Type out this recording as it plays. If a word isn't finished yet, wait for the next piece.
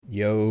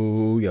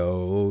Yo,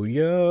 yo,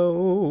 yo,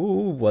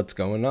 what's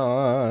going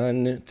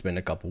on? It's been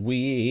a couple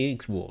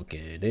weeks. We'll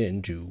get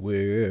into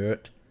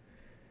it.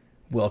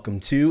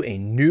 Welcome to a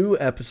new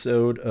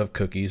episode of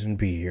Cookies and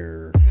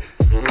Beer.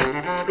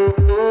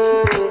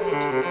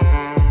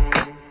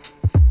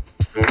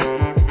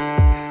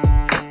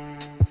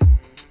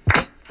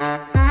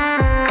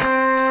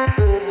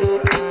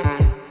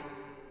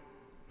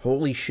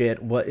 Holy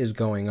shit, what is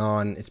going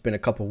on? It's been a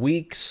couple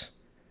weeks.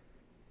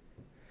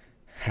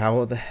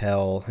 How the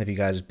hell have you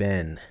guys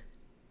been?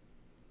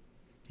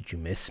 Did you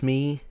miss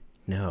me?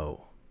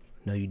 No,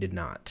 you did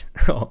not.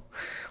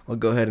 I'll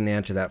go ahead and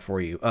answer that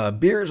for you.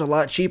 Beer is a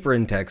lot cheaper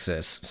in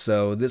Texas,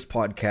 so this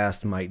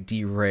podcast might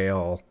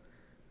derail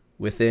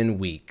within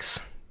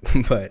weeks.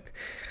 But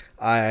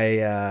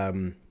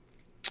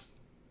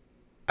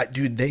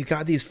dude, they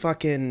got these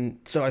fucking.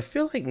 So I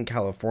feel like in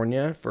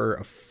California for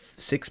a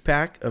six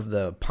pack of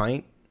the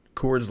pint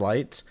Coors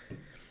Lights,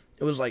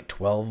 it was like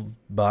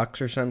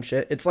 $12 or some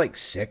shit. It's like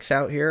 $6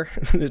 out here.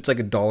 It's like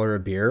 $1 a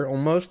beer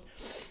almost.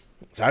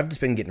 So I've just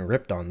been getting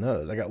ripped on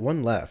those. I got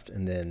one left,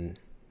 and then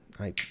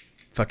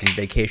fucking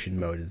vacation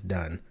mode is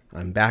done.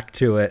 I'm back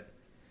to it.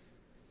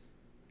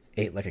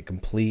 Ate like a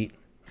complete.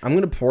 I'm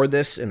gonna pour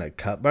this in a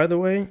cup, by the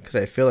way, because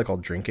I feel like I'll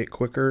drink it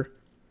quicker.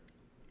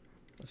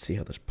 Let's see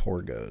how this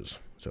pour goes.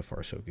 So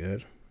far, so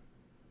good.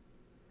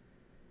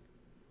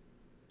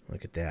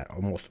 Look at that.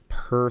 Almost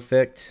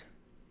perfect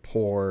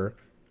pour.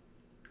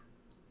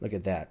 Look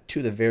at that.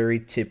 To the very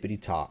tippity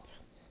top.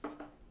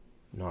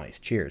 Nice.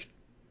 Cheers.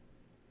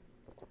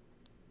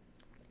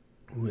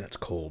 Ooh, that's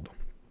cold.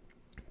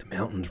 The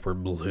mountains were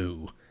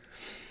blue.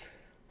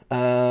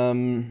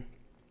 Yeah,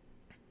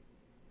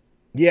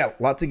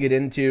 lot to get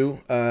into.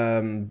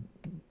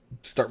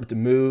 Start with the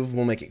move.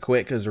 We'll make it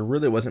quick because there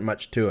really wasn't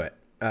much to it.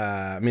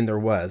 There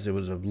was. It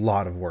was a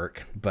lot of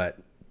work, but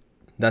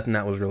nothing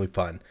that was really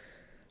fun.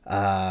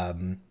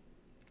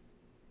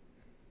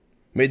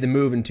 Made the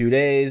move in 2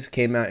 days,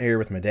 came out here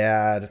with my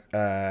dad,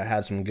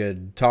 had some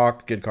good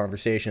talk, good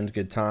conversations,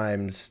 good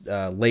times,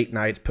 late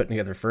nights putting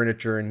together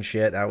furniture and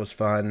shit. That was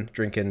fun,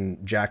 drinking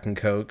Jack and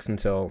Cokes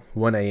until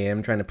 1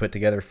 a.m. trying to put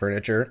together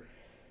furniture.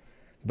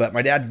 But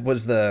my dad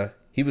was the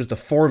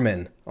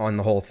foreman on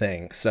the whole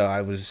thing, so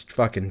I was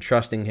fucking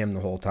trusting him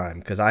the whole time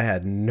because I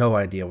had no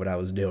idea what I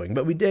was doing.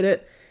 But we did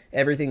it.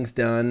 Everything's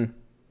done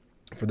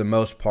for the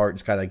most part.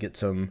 Just gotta get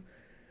some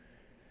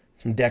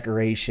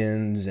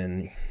decorations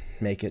and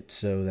make it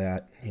so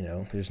that,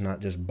 there's not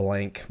just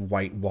blank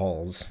white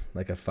walls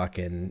like a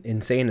fucking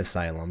insane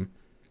asylum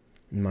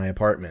in my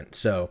apartment.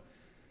 So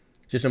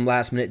just some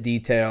last minute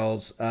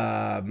details.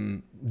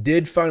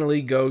 Did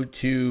finally go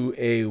to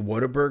a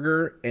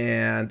Whataburger,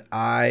 and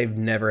I've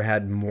never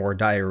had more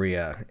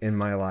diarrhea in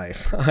my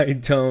life. I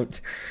don't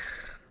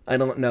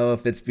know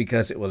if it's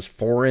because it was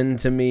foreign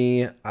to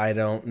me. I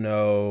don't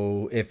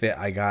know if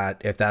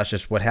that's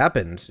just what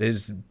happens.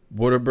 Is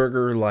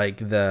Whataburger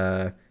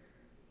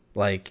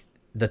like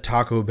the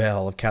Taco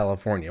Bell of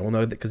California? Well,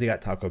 no, because they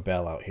got Taco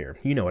Bell out here.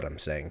 You know what I'm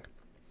saying.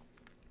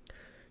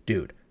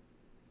 Dude,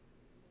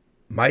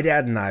 my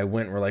dad and I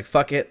went and were like,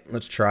 fuck it,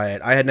 let's try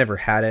it. I had never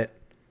had it.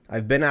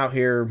 I've been out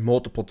here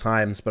multiple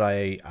times, but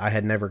I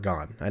had never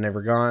gone. I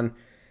never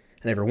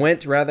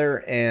went,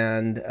 rather,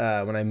 and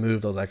when I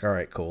moved, I was like, all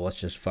right, cool, let's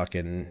just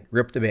fucking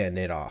rip the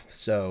Band-Aid off.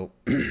 So,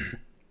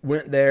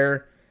 went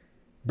there.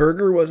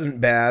 Burger wasn't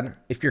bad.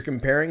 If you're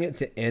comparing it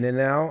to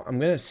In-N-Out, I'm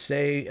going to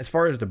say, as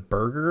far as the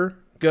burger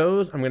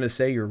goes, I'm going to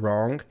say you're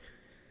wrong.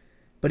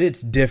 But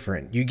it's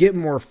different. You get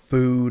more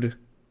food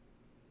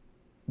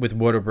with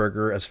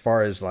Whataburger as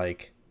far as,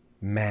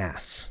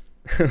 mass.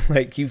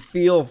 You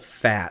feel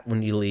fat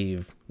when you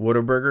leave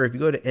Whataburger. If you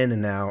go to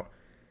In-N-Out,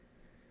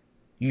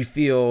 you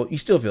still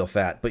feel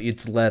fat, but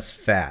it's less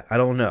fat. I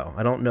don't know.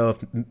 I don't know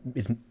if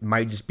it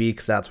might just be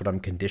because that's what I'm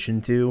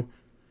conditioned to.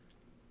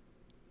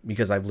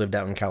 Because I've lived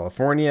out in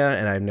California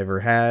and I've never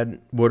had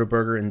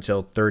Whataburger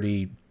until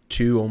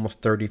 32,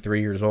 almost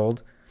 33 years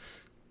old.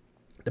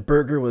 The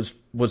burger was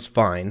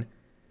fine.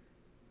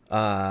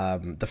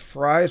 The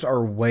fries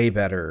are way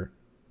better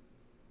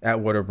at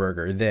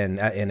Whataburger than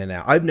at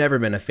In-N-Out. I've never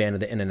been a fan of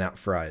the In-N-Out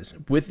fries,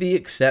 with the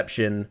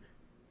exception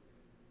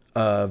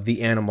of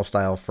the animal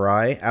style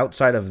fry.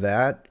 Outside of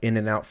that,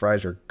 In-N-Out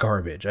fries are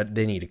garbage.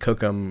 They need to cook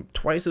them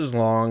twice as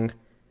long.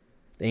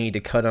 They need to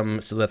cut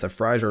them so that the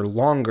fries are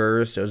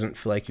longer, so it doesn't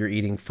feel like you're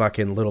eating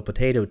fucking little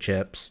potato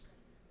chips.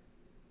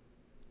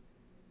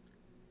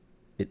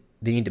 They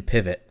need to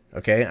pivot,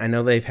 okay? I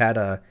know they've had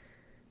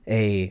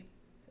a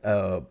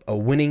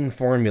winning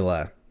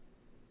formula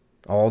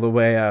all the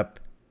way up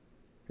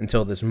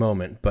until this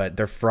moment, but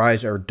their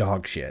fries are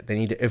dog shit. They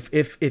need to,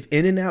 if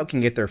In-N-Out can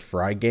get their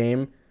fry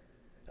game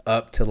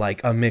up to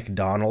a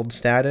McDonald's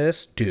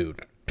status,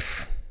 dude,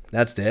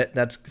 that's it.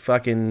 That's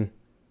fucking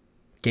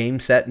game,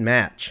 set,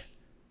 match.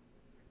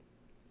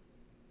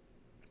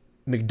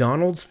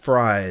 McDonald's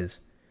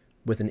fries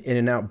with an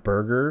In-N-Out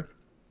burger,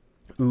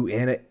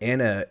 and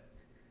a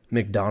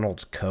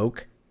McDonald's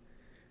Coke,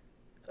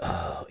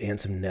 oh, and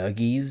some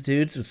nuggies,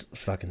 dude. It's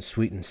fucking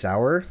sweet and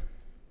sour.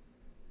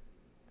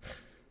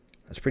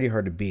 That's pretty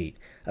hard to beat.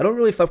 I don't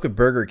really fuck with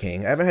Burger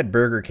King. I haven't had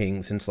Burger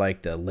King since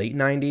like the late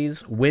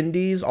 90s.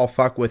 Wendy's, I'll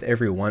fuck with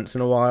every once in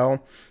a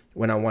while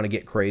when I want to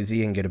get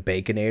crazy and get a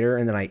Baconator,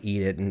 and then I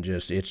eat it and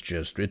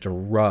it's a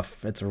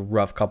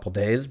rough couple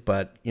days,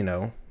 but you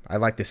know, I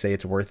like to say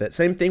it's worth it.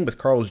 Same thing with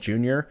Carl's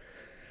Jr.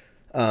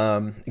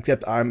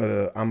 Except I'm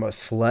a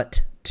slut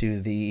to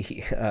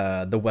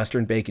the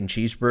Western bacon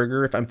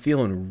cheeseburger. If I'm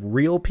feeling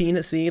real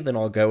peanutty, then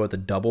I'll go with a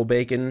double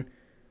bacon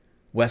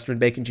Western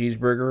bacon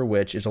cheeseburger,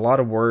 which is a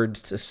lot of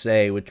words to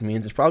say, which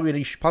means it's probably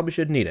you probably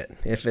shouldn't eat it.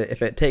 If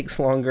it takes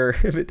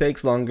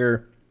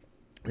longer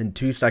than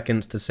 2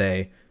 seconds to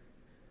say,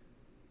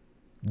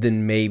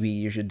 then maybe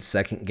you should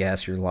second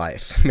guess your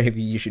life.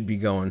 Maybe you should be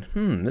going,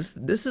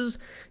 this is,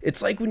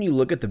 it's like when you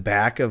look at the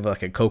back of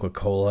like a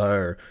Coca-Cola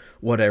or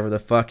whatever the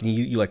fuck, and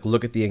you like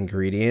look at the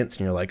ingredients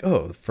and you're like,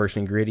 oh, the first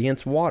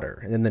ingredient's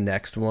water. And then the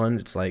next one,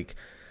 it's like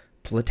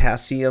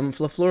potassium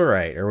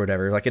fluoride or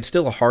whatever. Like, it's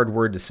still a hard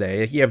word to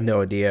say. You have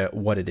no idea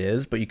what it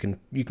is, but you can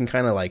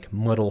kind of like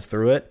muddle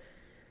through it.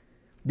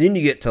 Then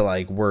you get to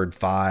like word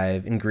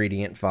 5,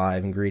 ingredient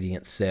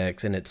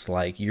 6, and it's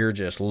like you're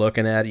just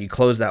looking at it. You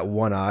close that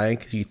one eye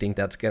because you think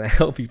that's going to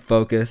help you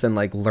focus and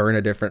like learn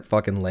a different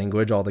fucking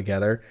language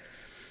altogether.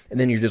 And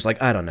then you're just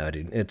like, I don't know,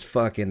 dude. It's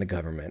fucking the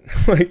government.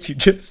 Like you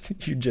just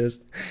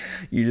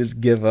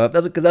give up.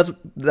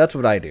 That's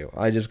what I do.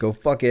 I just go,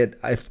 fuck it.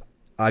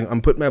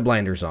 I'm putting my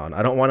blinders on.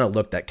 I don't want to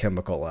look that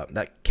chemical up.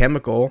 That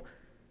chemical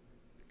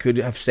could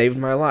have saved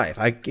my life.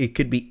 It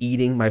could be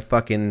eating my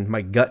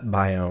gut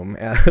biome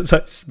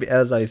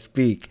as I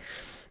speak.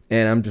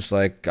 And I'm just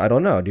like, I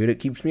don't know, dude. It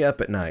keeps me up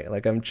at night.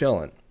 Like, I'm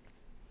chilling.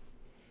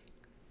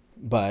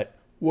 But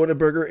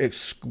Whataburger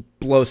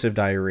explosive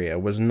diarrhea.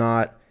 Was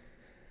not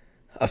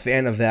a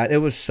fan of that. It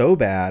was so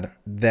bad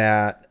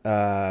that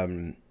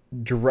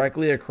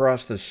directly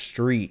across the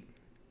street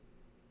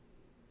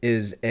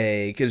is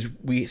because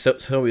we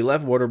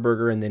left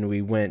Whataburger and then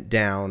we went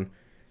down.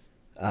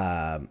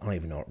 I don't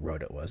even know what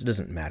road it was. It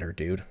doesn't matter,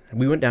 dude.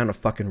 We went down a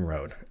fucking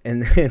road,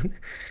 and then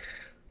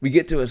we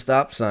get to a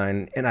stop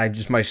sign, and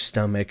my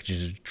stomach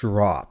just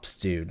drops,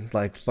 dude.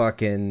 Like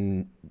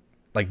fucking,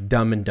 like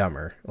Dumb and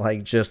Dumber.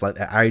 Like just like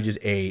that. I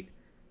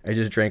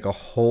just drank a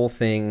whole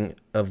thing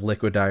of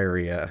liquid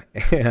diarrhea,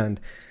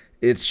 and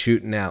it's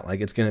shooting out.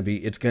 Like it's gonna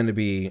be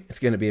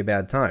a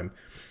bad time.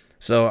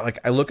 So like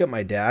I look at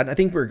my dad. I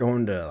think we were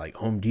going to like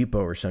Home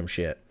Depot or some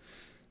shit,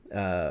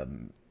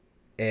 and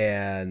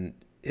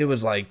it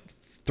was like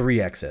 3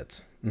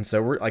 exits. And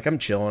so I'm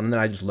chilling, and then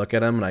I just look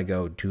at him and I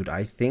go, dude,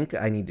 I think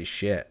I need to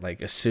shit.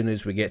 Like as soon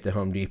as we get to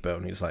Home Depot.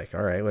 And he's like,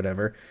 all right,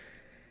 whatever.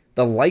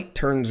 The light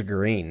turns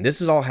green. This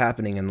is all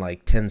happening in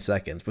like 10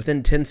 seconds.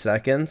 Within 10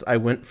 seconds, I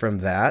went from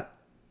that,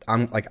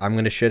 I'm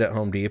going to shit at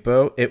Home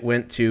Depot. It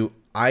went to,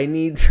 I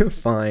need to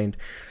find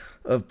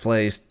a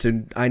place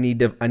I'm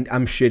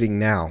shitting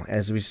now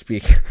as we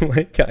speak.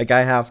 like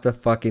I have to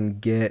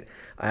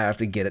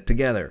get it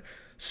together.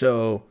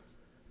 So,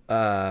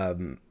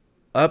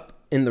 up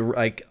in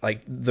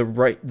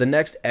the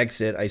next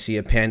exit, I see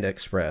a Panda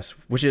Express,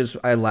 which is,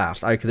 I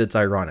laughed because it's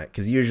ironic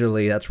because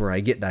usually that's where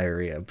I get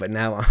diarrhea, but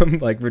now I'm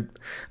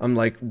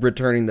like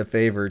returning the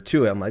favor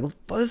to it. I'm like,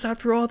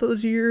 after all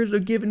those years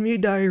of giving me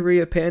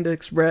diarrhea, Panda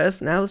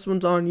Express, now this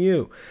one's on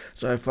you.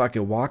 So I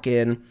fucking walk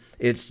in,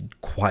 it's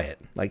quiet,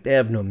 like they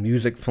have no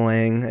music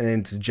playing, and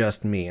it's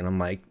just me, and I'm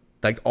like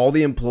all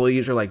the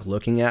employees are like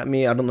looking at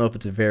me. I don't know if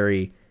it's a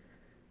very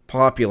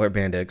popular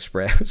Panda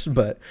Express,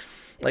 but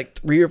like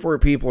 3 or 4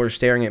 people are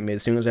staring at me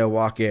as soon as I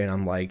walk in.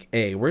 I'm like,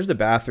 hey, where's the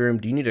bathroom?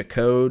 Do you need a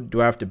code?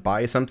 Do I have to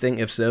buy something?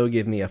 If so,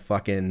 give me a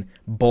fucking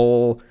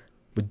bowl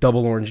with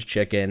double orange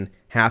chicken,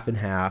 half and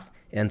half,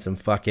 and some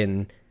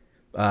fucking,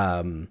 what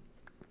are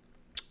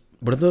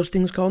those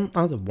things called?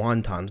 Oh, the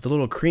wontons, the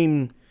little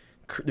cream,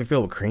 they're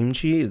filled with cream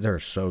cheese. They're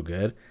so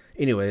good.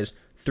 Anyways,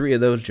 3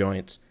 of those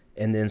joints,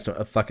 and then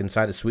a fucking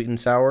side of sweet and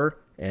sour,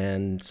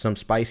 and some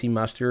spicy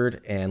mustard,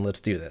 and let's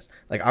do this.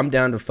 Like, I'm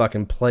down to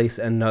fucking place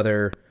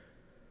another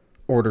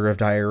order of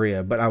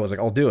diarrhea, but I was like,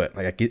 I'll do it.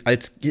 Like,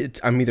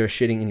 I'm either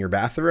shitting in your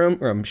bathroom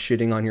or I'm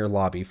shitting on your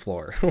lobby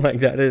floor. Like,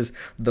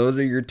 those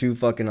are your 2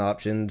 fucking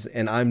options,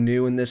 and I'm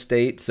new in this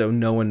state, so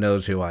no one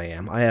knows who I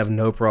am. I have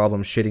no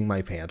problem shitting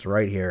my pants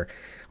right here.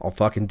 I'll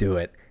fucking do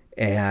it.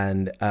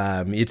 And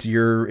it's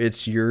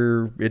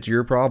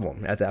your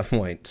problem at that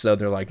point. So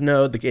they're like,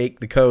 no,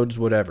 the codes,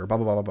 whatever, blah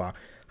blah blah blah blah.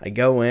 I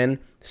go in,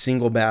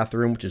 single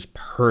bathroom, which is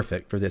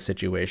perfect for this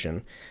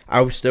situation.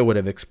 I still would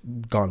have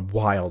gone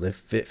wild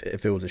if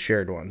it was a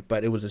shared one,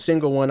 but it was a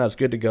single one. I was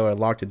good to go. I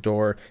locked the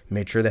door,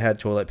 made sure they had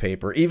toilet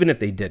paper. Even if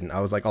they didn't, I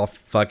was like, I'll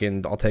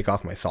take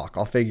off my sock.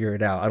 I'll figure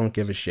it out. I don't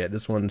give a shit.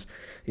 This one's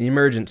an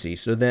emergency.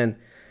 So then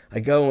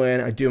I go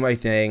in, I do my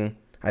thing,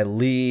 I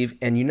leave,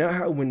 and you know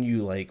how when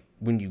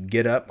you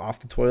get up off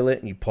the toilet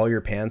and you pull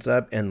your pants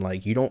up and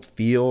like you don't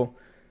feel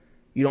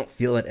you don't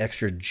feel an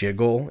extra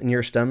jiggle in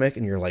your stomach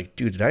and you're like,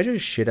 dude, did I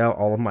just shit out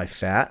all of my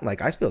fat?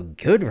 Like, I feel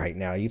good right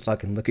now. You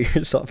fucking look at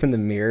yourself in the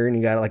mirror and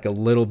you got like a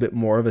little bit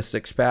more of a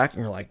six pack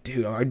and you're like,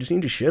 dude, I just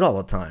need to shit all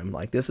the time.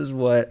 Like, this is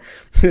the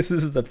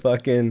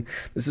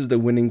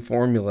winning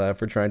formula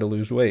for trying to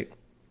lose weight.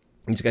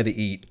 You just got to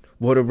eat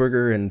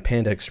Whataburger and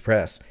Panda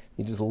Express.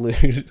 You just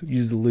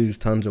lose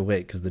tons of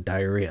weight because of the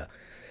diarrhea.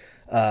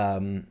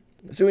 So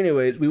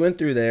anyways, we went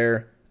through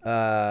there.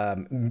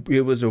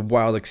 It was a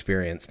wild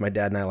experience. My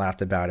dad and I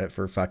laughed about it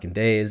for fucking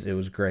days. It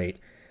was great.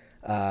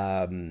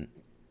 And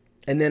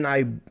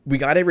then we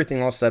got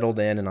everything all settled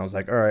in and I was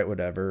like, all right,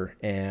 whatever.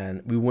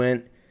 And we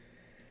went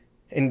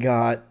and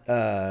got,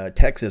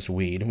 Texas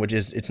weed, which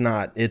is, it's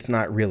not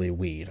really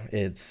weed.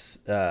 It's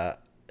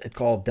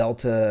called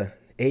Delta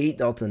 8,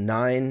 Delta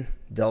 9,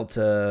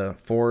 Delta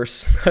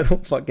Force. I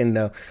don't fucking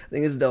know. I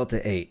think it's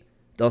Delta 8,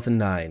 Delta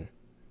 9,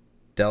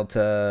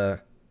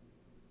 Delta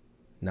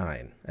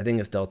 9. I think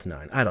it's Delta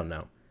 9. I don't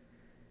know.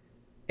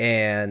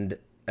 And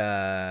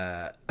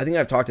I think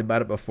I've talked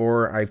about it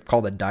before. I've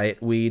called it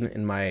diet weed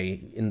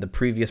in the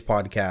previous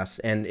podcast,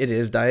 and it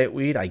is diet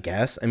weed, I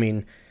guess. I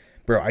mean,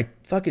 bro, I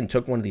fucking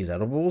took one of these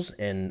edibles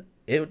and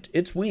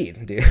it's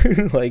weed,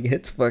 dude. Like,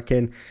 it's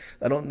fucking,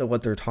 I don't know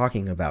what they're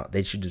talking about.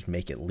 They should just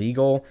make it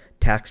legal,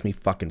 tax me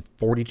fucking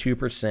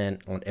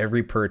 42% on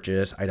every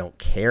purchase. I don't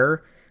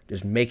care.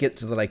 Just make it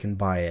so that I can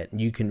buy it.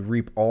 You can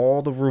reap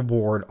all the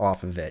reward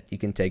off of it. You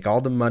can take all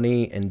the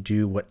money and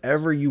do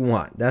whatever you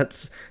want.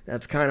 That's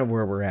kind of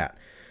where we're at.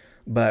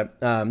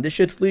 But this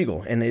shit's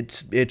legal, and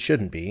it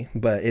shouldn't be,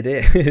 but it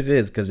is. It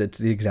is, because it's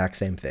the exact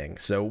same thing.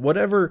 So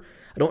whatever,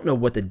 I don't know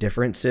what the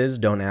difference is.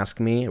 Don't ask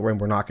me. We're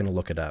not going to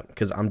look it up,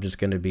 because it's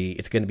going to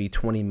be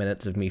 20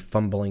 minutes of me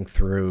fumbling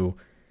through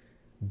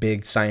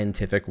big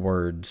scientific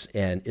words,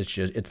 and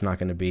it's not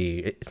going to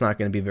be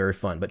very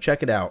fun. But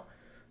check it out.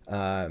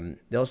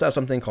 They also have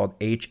something called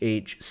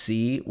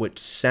HHC, which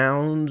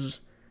sounds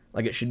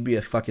like it should be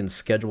a fucking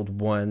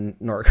Scheduled 1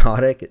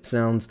 narcotic. It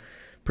sounds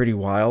pretty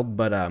wild,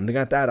 but they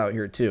got that out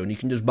here too, and you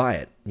can just buy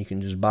it. You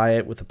can just buy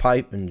it with a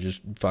pipe and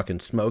just fucking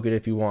smoke it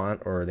if you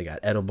want, or they got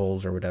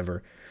edibles or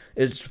whatever.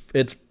 It's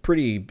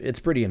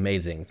pretty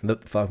amazing,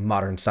 the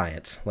modern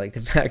science. Like,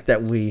 the fact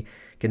that we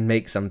can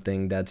make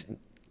something that's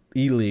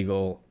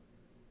illegal,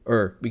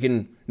 or we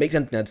can make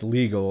something that's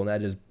legal, and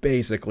that is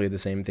basically the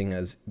same thing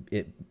as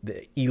the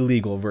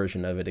illegal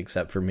version of it,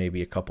 except for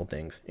maybe a couple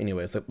things.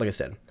 Anyways, like I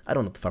said, I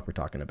don't know what the fuck we're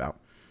talking about.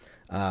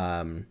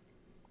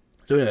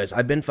 So anyways,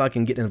 I've been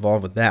fucking getting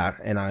involved with that,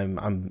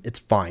 and it's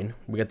fine.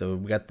 We got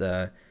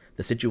the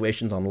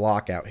situations on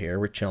lock out here.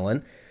 We're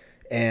chilling.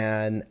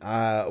 And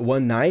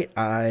one night,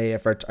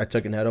 after I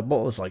took an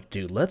edible, I was like,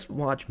 dude, let's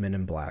watch Men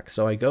in Black.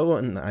 So I go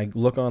and I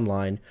look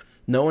online.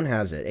 No one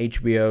has it.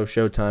 HBO,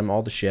 Showtime,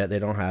 all the shit, they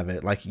don't have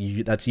it. Like,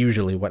 that's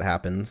usually what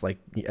happens. Like,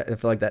 I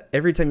feel like that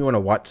every time you want to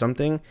watch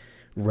something,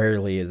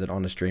 rarely is it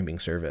on a streaming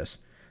service.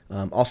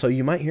 Also,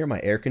 you might hear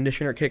my air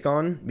conditioner kick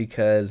on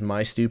because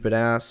my stupid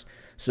ass.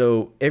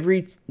 So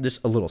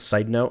just a little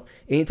side note,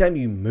 anytime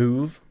you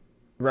move,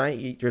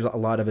 right, there's a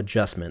lot of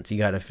adjustments. You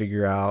got to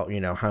figure out,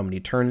 how many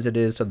turns it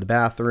is to the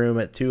bathroom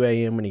at 2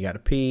 a.m. when you got to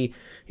pee.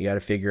 You got to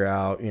figure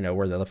out,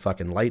 where the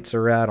fucking lights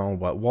are at on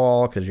what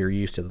wall, because you're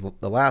used to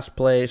the last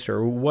place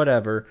or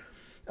whatever.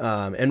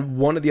 And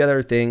one of the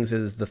other things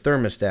is the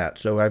thermostat.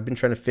 So I've been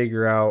trying to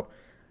figure out,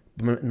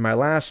 in my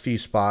last few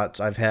spots,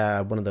 I've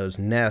had one of those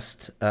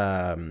Nest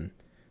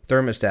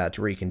thermostats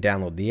where you can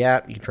download the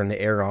app, you can turn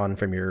the air on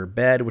from your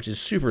bed, which is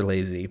super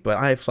lazy, but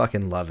I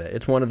fucking love it.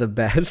 It's one of the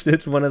best.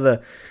 It's one of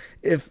the,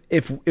 if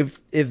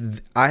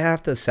I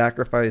have to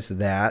sacrifice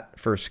that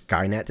for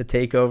Skynet to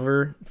take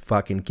over,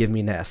 fucking give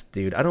me Nest,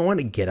 dude. I don't want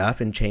to get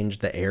up and change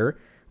the air.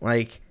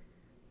 Like,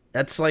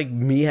 that's like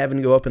me having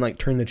to go up and like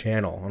turn the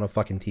channel on a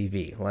fucking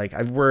TV. Like,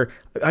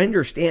 I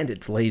understand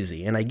it's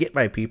lazy, and I get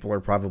why people are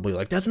probably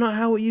like, that's not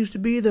how it used to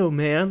be though,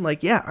 man.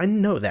 Like, yeah, I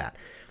know that.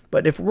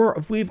 But if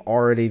we've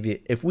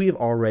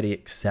already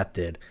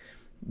accepted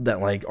that,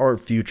 like, our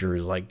future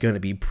is like going to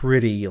be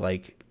pretty,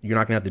 like, you're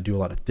not going to have to do a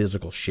lot of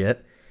physical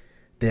shit,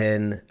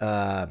 then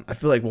I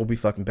feel like we'll be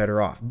fucking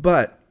better off.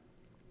 But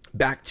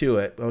back to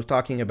it, I was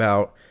talking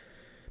about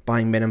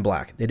buying Men in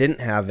Black. They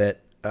didn't have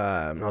it.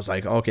 And I was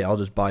like, okay, I'll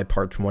just buy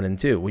parts 1 and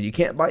 2. Well, you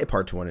can't buy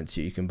parts 1 and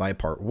 2. You can buy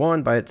part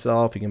 1 by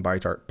itself. You can buy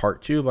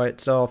part 2 by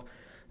itself.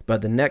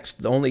 But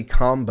the only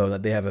combo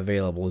that they have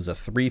available is a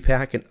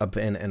 3-pack and a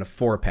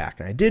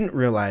 4-pack. And I didn't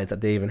realize that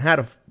they even had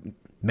a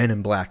Men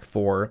in Black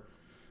 4.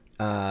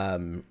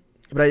 But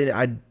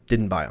I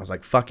didn't buy it. I was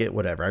like, fuck it,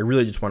 whatever. I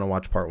really just want to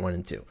watch part 1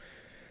 and 2.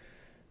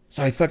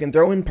 So I fucking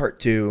throw in part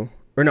 2.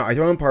 Or no, I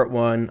throw in part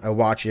 1. I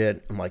watch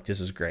it. I'm like,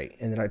 this is great.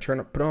 And then I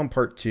put on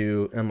part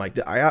 2. And I'm like,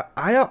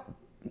 I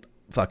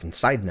fucking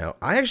side note,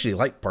 I actually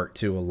like part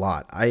 2 a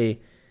lot. I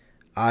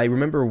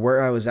remember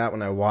where I was at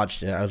when I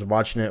watched it. I was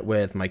watching it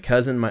with my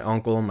cousin, my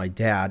uncle, and my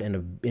dad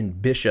in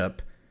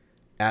Bishop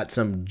at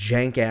some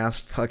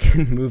jank-ass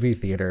fucking movie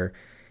theater.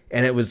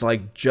 And it was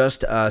like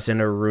just us in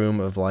a room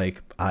of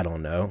like, I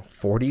don't know,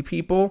 40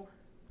 people?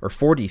 Or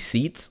 40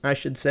 seats, I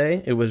should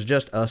say. It was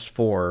just us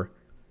 4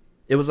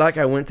 It was like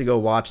I went to go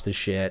watch the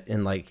shit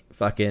in like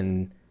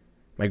fucking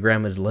my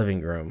grandma's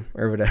living room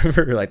or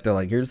whatever. Like they're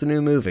like, here's the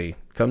new movie,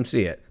 come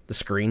see it. The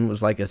screen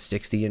was like a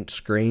 60-inch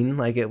screen.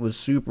 Like it was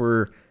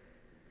super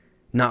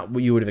not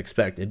what you would have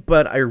expected.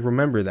 But I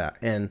remember that,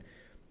 and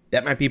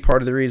that might be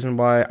part of the reason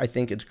why I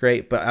think it's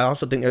great. But I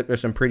also think that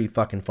there's some pretty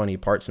fucking funny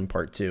parts in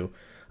part 2.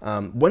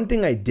 One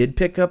thing I did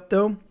pick up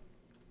though,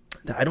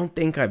 that I don't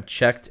think I've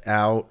checked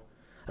out.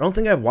 I don't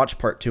think I've watched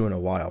part 2 in a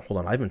while.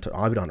 Hold on, I've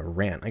been on a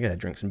rant. I gotta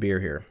drink some beer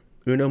here.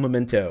 Uno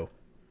momento.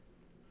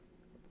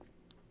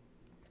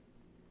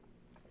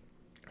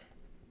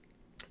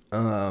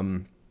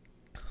 Fucking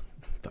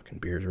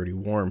beer's already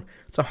warm.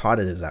 It's how hot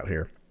it is out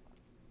here.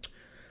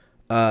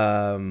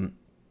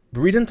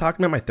 Were we done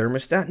talking about my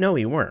thermostat? No,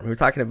 we weren't. We were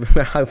talking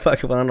about how I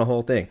fucking went on the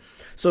whole thing.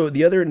 So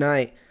the other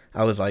night,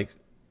 I was like,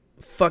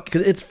 fuck,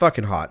 because it's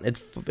fucking hot.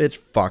 It's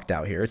fucked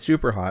out here. It's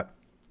super hot.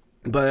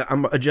 But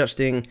I'm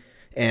adjusting,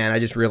 and I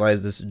just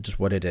realized this is just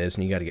what it is,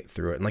 and you got to get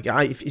through it. And like,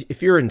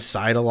 if you're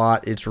inside a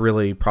lot, it's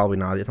really probably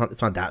not.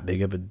 It's not that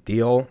big of a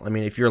deal. I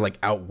mean, if you're like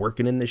out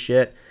working in the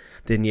shit,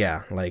 then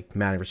yeah, like,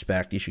 mad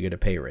respect, you should get a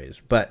pay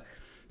raise. But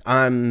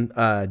I'm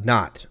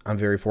not. I'm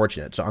very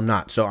fortunate, so I'm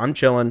not. So I'm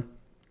chilling,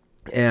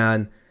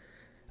 and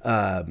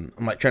I'm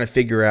like trying to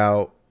figure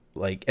out,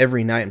 like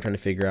every night I'm trying to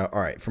figure out,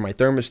 all right, for my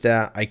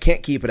thermostat, I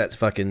can't keep it at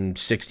fucking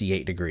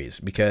 68 degrees,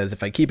 because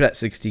if I keep it at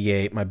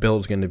 68, my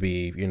bill's going to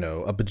be, you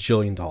know, a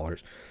bajillion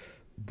dollars.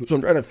 So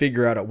I'm trying to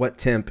figure out at what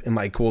temp am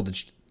I cool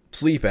to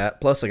sleep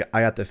at. Plus, like,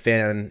 I got the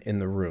fan in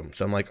the room.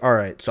 So I'm like, all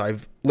right, so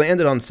I've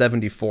landed on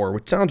 74,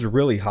 which sounds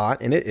really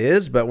hot, and it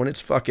is, but when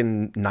it's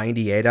fucking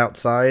 98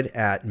 outside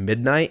at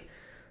midnight,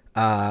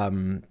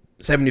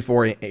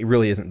 74, it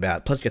really isn't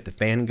bad. Plus, you got the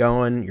fan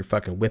going, you're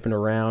fucking whipping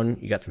around,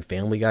 you got some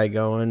Family Guy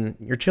going,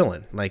 you're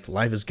chilling. Like,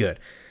 life is good.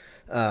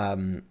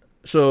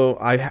 So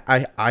I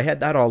had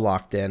that all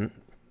locked in,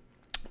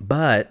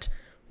 but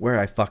where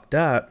I fucked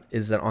up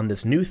is that on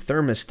this new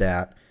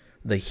thermostat,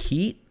 the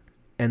heat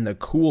and the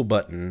cool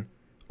button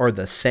are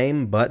the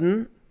same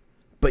button,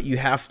 but you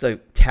have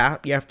to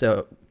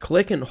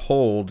click and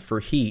hold for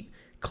heat,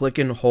 click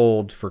and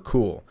hold for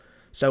cool.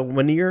 So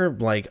when you're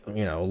like,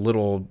 you know,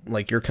 little,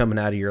 like you're coming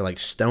out of your like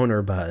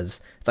stoner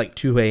buzz, it's like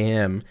 2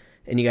 a.m.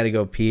 and you got to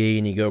go pee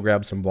and you go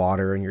grab some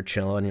water and you're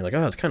chilling and you're like,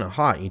 oh, it's kind of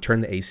hot. And you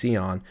turn the AC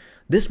on.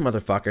 This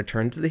motherfucker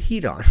turns the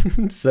heat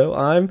on. So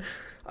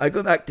I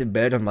go back to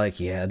bed. I'm like,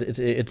 yeah,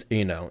 it's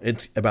you know,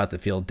 it's about to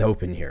feel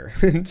dope in here.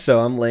 So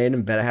I'm laying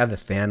in bed. I have the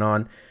fan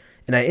on,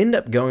 and I end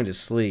up going to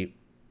sleep.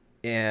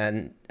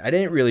 And I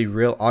didn't really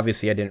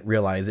obviously I didn't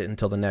realize it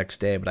until the next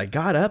day. But I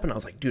got up and I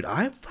was like, dude,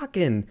 I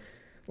fucking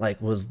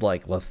was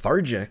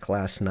lethargic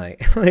last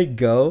night. I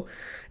go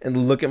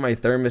and look at my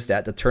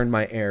thermostat to turn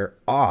my air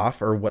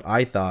off, or what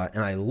I thought,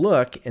 and I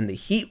look, and the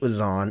heat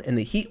was on,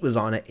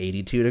 at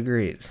 82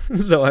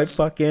 degrees. So I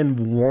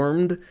fucking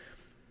warmed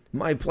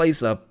my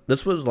place up.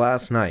 This was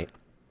last night.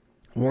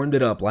 Warmed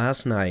it up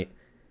last night.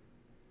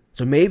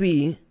 So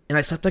maybe, and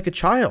I slept like a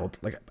child.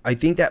 Like, I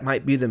think that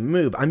might be the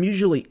move. I'm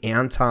usually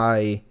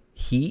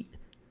anti-heat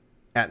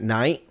at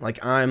night.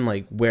 Like, I'm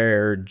like,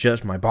 wear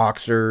just my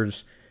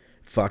boxers,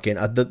 fucking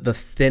the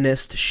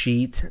thinnest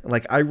sheet.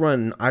 Like, I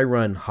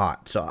run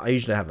hot, so I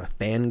usually have a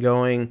fan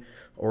going,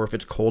 or if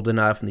it's cold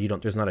enough and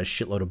there's not a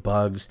shitload of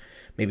bugs,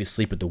 maybe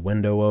sleep with the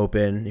window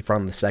open if you're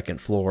on the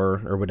second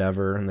floor or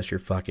whatever, unless you're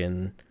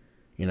fucking,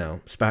 you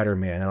know,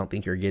 Spider-Man. I don't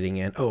think you're getting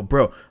in. Oh,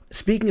 bro,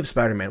 speaking of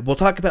Spider-Man, we'll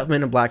talk about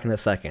Men in Black in a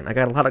second. I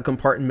got a lot of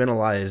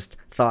compartmentalized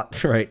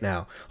thoughts right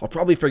now. I'll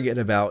probably forget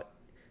about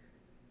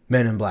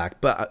Men in Black.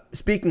 But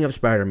speaking of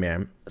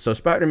Spider-Man, so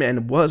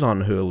Spider-Man was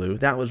on Hulu.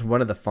 That was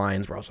one of the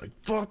finds where I was like,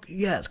 fuck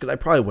yes, because I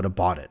probably would have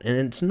bought it. And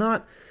it's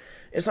not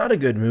a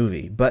good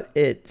movie, but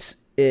it's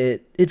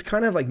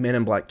kind of like Men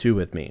in Black 2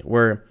 with me,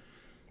 where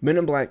Men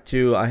in Black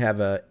 2, I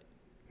have a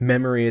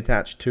memory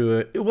attached to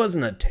it. It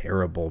wasn't a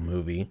terrible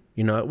movie.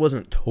 You know, it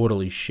wasn't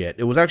totally shit.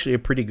 It was actually a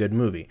pretty good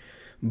movie.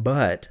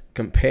 But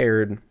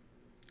compared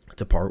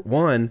to part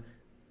 1,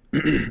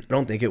 I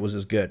don't think it was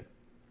as good.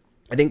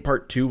 I think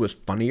part 2 was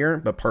funnier,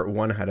 but part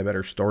 1 had a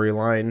better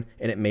storyline,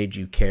 and it made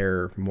you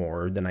care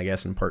more than, I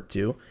guess, in part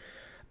 2.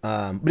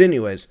 But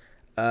anyways,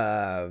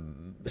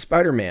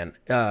 Spider-Man,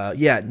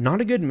 yeah, not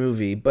a good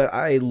movie, but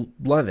I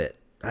love it.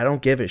 I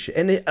don't give a shit.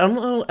 And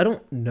I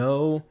don't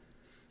know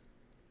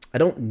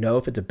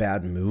if it's a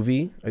bad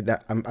movie. Like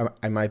that,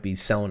 I might be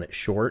selling it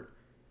short.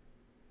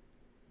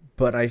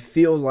 But I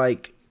feel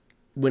like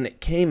when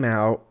it came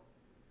out,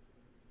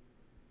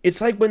 it's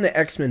like when the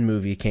X-Men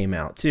movie came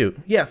out, too.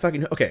 Yeah,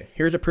 fucking, okay,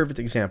 here's a perfect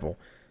example.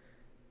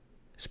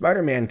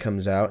 Spider-Man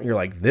comes out, and you're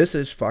like, this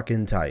is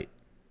fucking tight.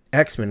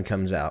 X-Men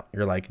comes out,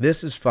 you're like,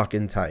 this is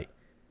fucking tight.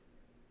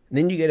 And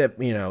then you get a,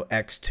 you know,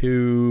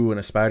 X2 and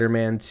a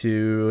Spider-Man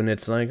 2, and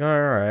it's like, all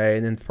right.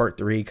 And then part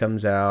 3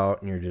 comes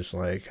out, and you're just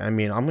like, I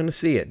mean, I'm going to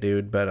see it,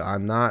 dude, but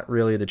I'm not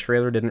really, the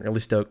trailer didn't really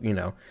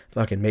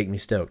fucking make me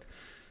stoked.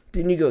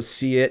 Then you go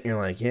see it, and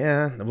you're like,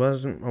 yeah, it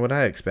wasn't what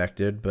I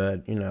expected,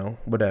 but, you know,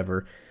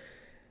 whatever.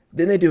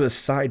 Then they do a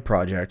side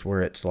project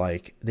where it's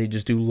like they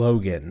just do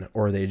Logan,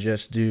 or they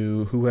just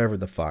do whoever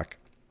the fuck.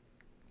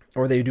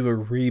 or they do a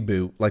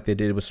reboot like they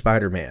did with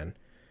Spider-Man,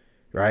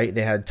 right?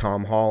 They had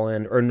Tom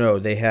Holland, or no,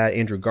 they had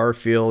Andrew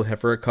Garfield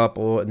for a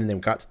couple, and then they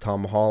got to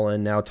Tom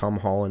Holland. Now Tom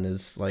Holland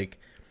is like,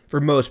 for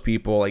most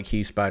people, like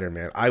he's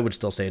Spider-Man. I would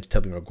still say it's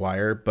Tobey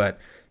Maguire, but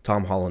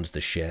Tom Holland's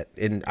the shit.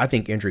 And I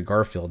think Andrew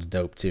Garfield's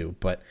dope too,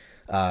 but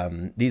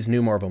these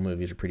new Marvel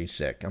movies are pretty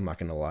sick. I'm not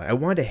going to lie. I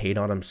wanted to hate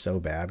on them so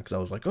bad because I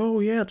was like,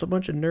 oh yeah, it's a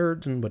bunch of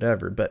nerds and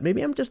whatever, but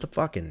maybe I'm just a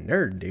fucking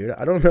nerd, dude.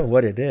 I don't know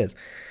what it is.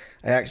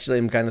 I actually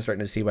am kind of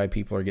starting to see why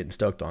people are getting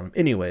stoked on them.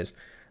 Anyways,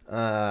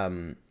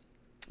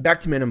 back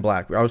to Men in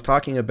Black. I was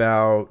talking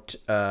about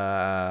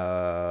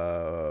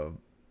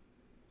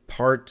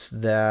parts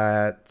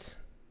that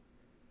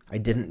I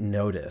didn't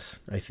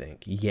notice, I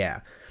think. Yeah.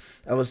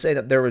 I would say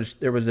that there was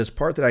this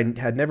part that I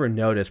had never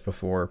noticed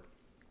before,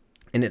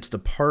 and it's the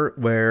part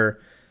where,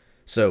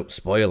 so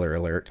spoiler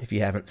alert if you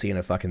haven't seen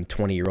a fucking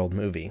 20-year-old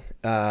movie.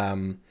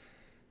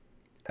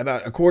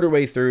 About a quarter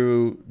way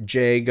through,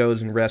 Jay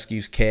goes and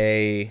rescues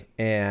Kay,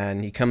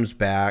 and he comes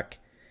back,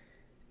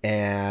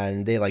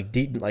 and they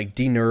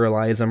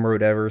deneuralize him or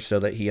whatever so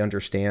that he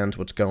understands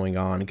what's going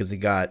on, because he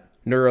got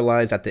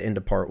neuralized at the end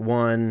of part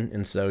 1,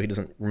 and so he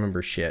doesn't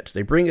remember shit. So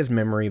they bring his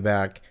memory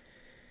back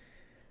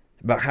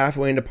about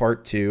halfway into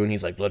part 2, and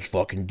he's like, let's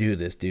fucking do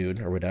this,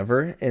 dude, or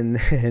whatever. And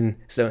then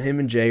so him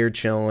and Jay are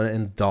chilling,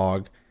 and the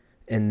dog,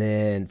 and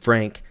then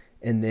Frank,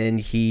 and then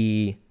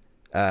they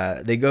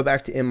go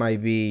back to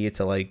MIB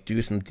to like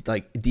do some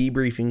like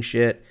debriefing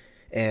shit,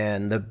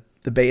 and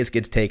the base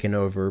gets taken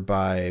over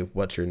by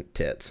what's her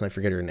tits. I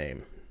forget her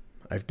name.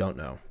 I don't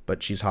know,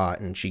 but she's hot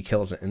and she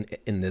kills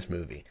it in this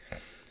movie.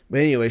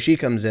 But anyway, she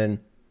comes in,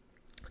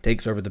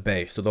 takes over the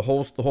base. So the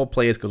whole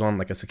place goes on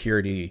like a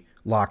security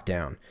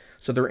lockdown.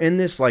 So they're in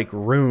this like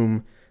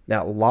room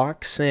that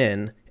locks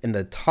in, and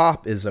the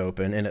top is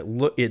open, and it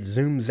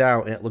zooms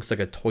out, and it looks like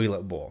a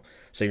toilet bowl.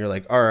 So you're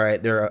like, all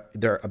right,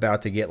 they're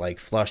about to get like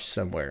flushed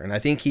somewhere. And I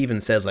think he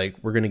even says like,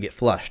 we're going to get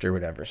flushed or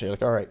whatever. So you're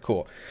like, all right,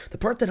 cool. The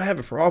part that I have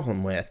a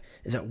problem with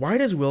is that why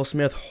does Will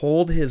Smith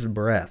hold his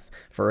breath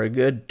for a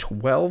good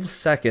 12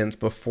 seconds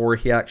before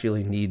he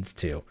actually needs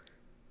to?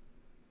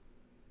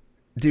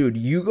 Dude,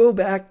 you go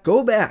back,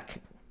 or buy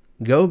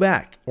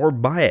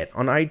it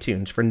on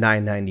iTunes for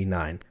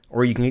 $9.99,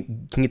 or you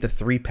can get the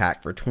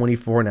 3-pack for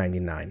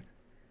 $24.99. I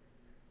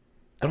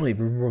don't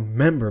even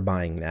remember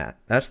buying that.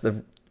 That's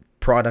the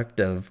product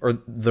of, or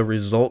the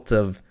result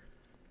of,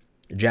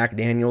 Jack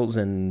Daniels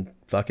and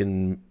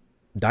fucking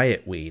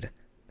diet weed.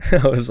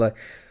 I was like,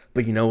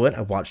 but you know what?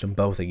 I watched them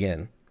both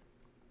again.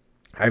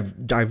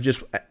 I've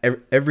just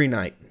every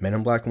night, Men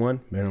in Black 1,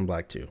 Men in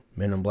Black 2,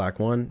 Men in Black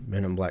 1,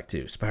 Men in Black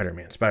 2,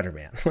 Spider-Man.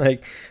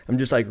 Like, I'm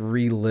just like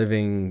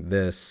reliving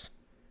this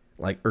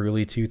like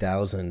early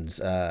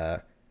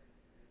 2000s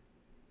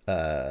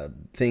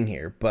thing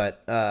here.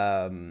 But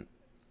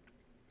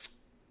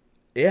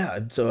yeah,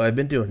 so I've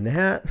been doing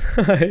that.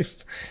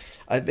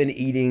 I've been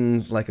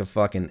eating like a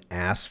fucking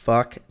ass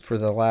fuck for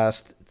the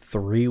last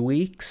 3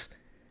 weeks.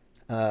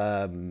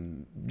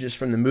 Just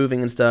from the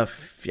moving and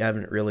stuff, you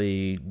don't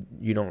really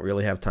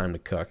have time to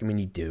cook. I mean,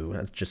 you do.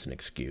 That's just an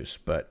excuse.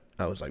 But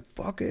I was like,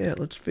 fuck it,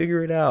 let's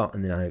figure it out.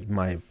 And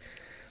then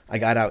I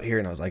got out here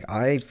and I was like,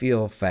 I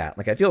feel fat.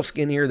 Like, I feel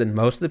skinnier than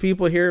most of the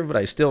people here, but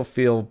I still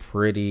feel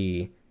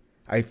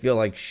I feel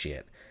like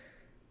shit.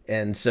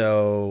 And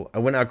so I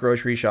went out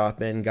grocery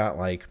shopping, got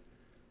like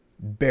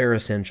bare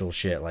essential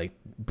shit, like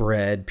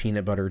bread,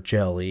 peanut butter,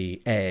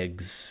 jelly,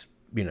 eggs,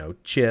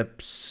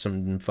 chips,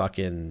 some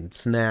fucking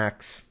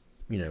snacks,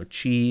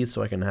 cheese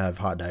so I can have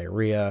hot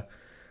diarrhea,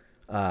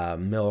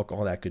 milk,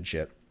 all that good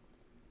shit.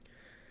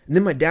 And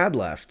then my dad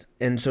left.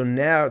 And so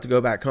now to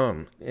go back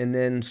home. And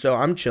then so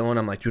I'm chilling.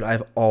 I'm like, dude, I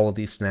have all of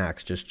these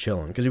snacks just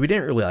chilling. Because we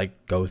didn't really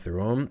like go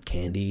through them.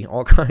 Candy,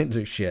 all kinds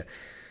of shit.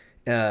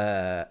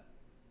 And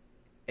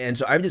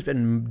so I've just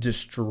been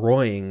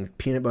destroying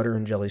peanut butter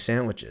and jelly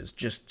sandwiches.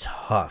 Just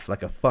tough,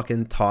 like a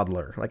fucking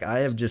toddler. Like, I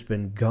have just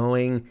been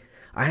going.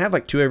 I have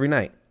like 2 every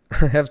night.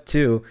 I have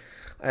two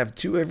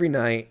every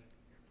night.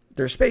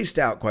 They're spaced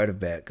out quite a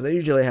bit because I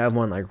usually have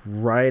one like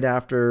right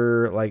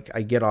after like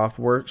I get off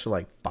work, so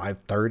like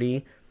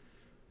 5:30.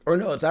 Or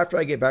no, it's after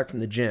I get back from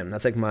the gym.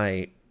 That's like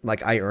my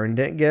I earned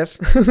it gift,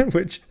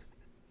 which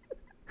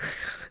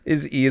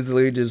is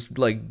easily just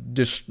like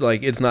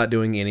it's not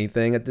doing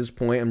anything at this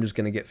point. I'm just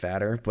gonna get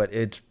fatter, but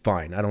it's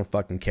fine. I don't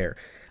fucking care.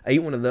 I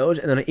eat one of those,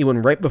 and then I eat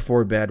one right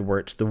before bed, where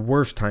it's the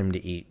worst time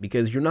to eat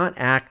because you're not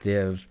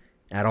active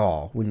at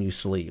all when you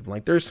sleep.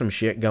 Like, there's some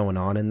shit going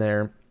on in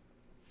there.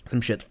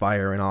 Some shit's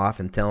firing off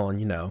and telling,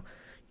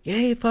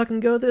 yay, fucking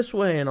go this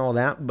way and all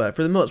that. But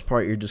for the most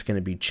part, you're just going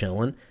to be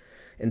chilling.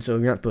 And so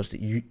you're not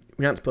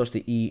supposed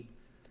to eat,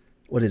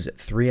 what is it,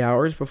 3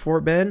 hours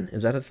before bed?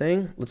 Is that a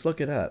thing? Let's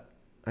look it up.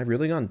 I've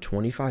really gone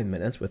 25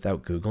 minutes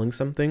without Googling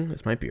something.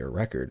 This might be a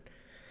record.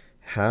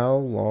 How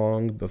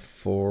long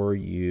before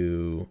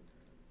you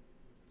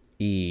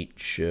eat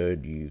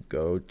should you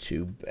go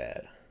to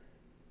bed?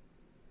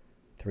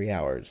 3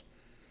 hours.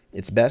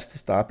 It's best to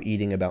stop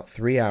eating about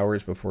 3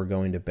 hours before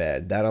going to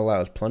bed. That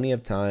allows plenty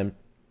of time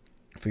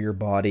for your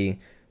body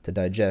to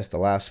digest the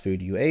last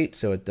food you ate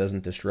so it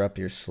doesn't disrupt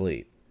your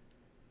sleep.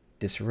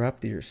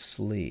 Disrupt your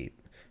sleep.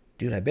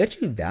 Dude, I bet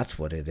you that's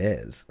what it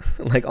is.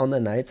 Like on the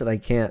nights that I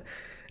can't,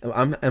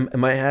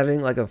 am I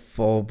having like a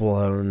full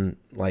blown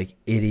like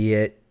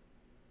idiot,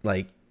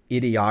 like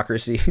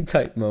idiocracy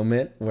type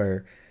moment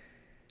where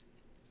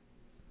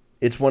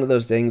it's one of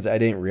those things I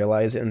didn't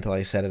realize it until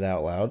I said it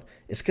out loud.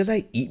 It's because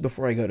I eat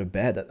before I go to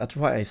bed. That's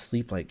why I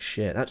sleep like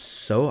shit. That's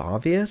so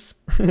obvious.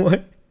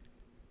 What?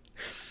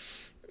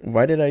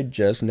 Why did I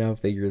just now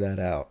figure that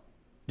out?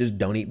 Just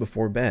don't eat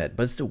before bed.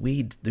 But it's the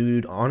weed,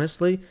 dude.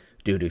 Honestly,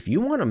 dude, if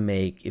you want to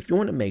make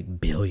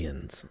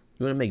billions,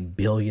 you want to make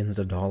billions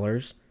of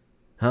dollars,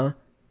 huh?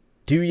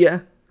 Do ya?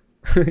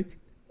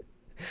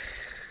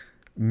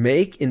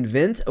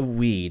 Invent a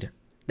weed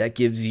that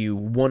gives you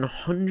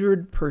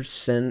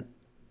 100%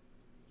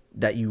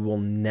 that you will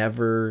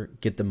never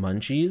get the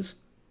munchies,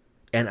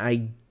 and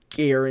I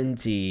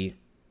guarantee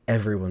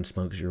everyone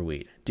smokes your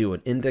weed. Do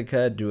an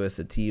indica, do a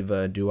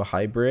sativa, do a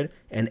hybrid,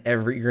 and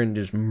you're gonna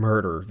just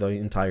murder the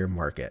entire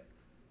market.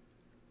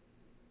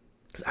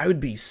 Cause I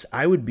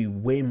would be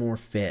way more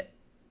fit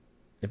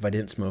if I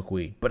didn't smoke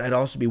weed, but I'd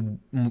also be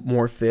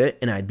more fit,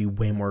 and I'd be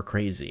way more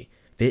crazy.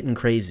 Fit and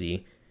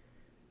crazy,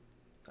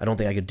 I don't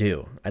think I could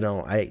do.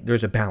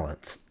 There's a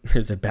balance.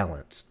 There's a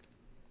balance.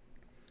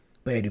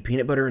 But I do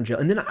peanut butter and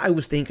jelly. And then I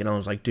was thinking, I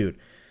was like, dude,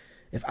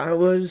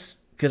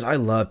 because I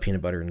love peanut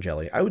butter and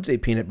jelly. I would say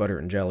peanut butter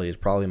and jelly is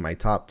probably my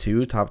top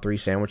 3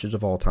 sandwiches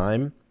of all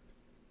time.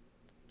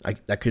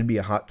 That could be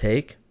a hot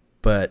take,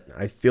 but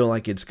I feel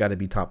like it's got to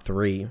be top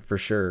 3 for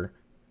sure.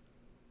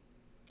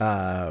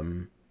 But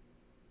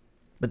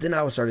then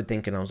I started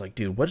thinking, I was like,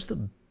 dude, what's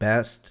the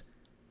best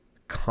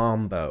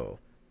combo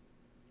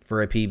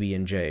for a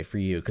PB&J for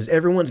you? Because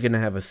everyone's going to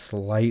have a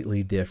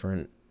slightly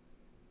different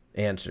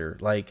answer.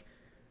 Like,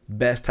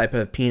 best type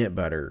of peanut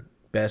butter,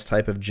 best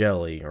type of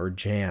jelly or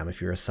jam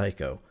if you're a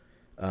psycho.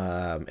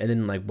 And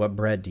then like what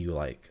bread do you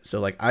like?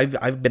 So like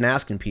I've been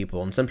asking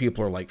people, and some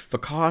people are like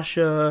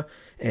focaccia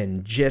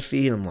and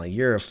Jiffy, and I'm like,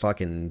 you're a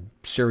fucking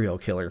serial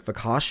killer.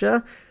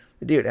 Focaccia?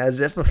 Dude,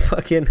 as if a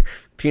fucking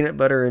peanut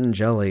butter and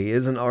jelly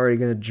isn't already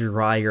gonna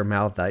dry your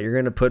mouth out. You're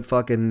gonna put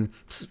fucking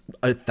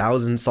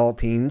 1,000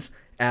 saltines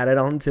added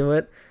onto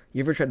it.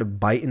 You ever tried to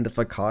bite into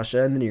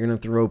focaccia and then you're gonna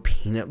throw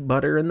peanut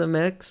butter in the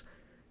mix?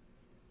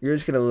 You're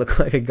just going to look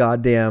like a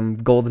goddamn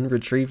golden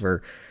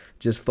retriever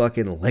just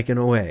fucking licking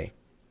away.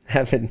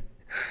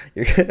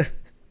 You're gonna...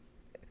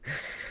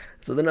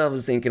 So then I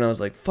was thinking, I was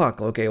like,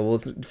 fuck, okay, well,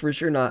 it's for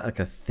sure not like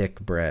a thick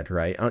bread,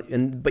 right?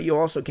 But you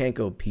also can't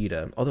go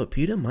pita. Although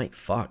pita might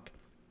fuck.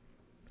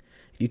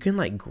 If you can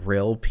like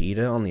grill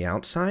pita on the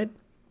outside,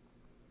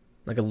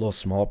 like a little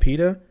small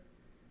pita,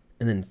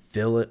 and then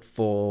fill it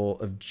full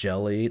of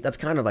jelly. That's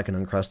kind of like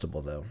an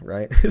Uncrustable though,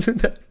 right?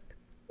 Isn't that?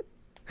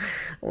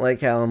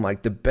 Like how I'm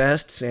like, the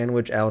best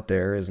sandwich out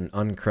there is an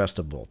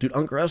Uncrustable. Dude,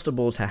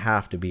 Uncrustables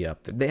have to be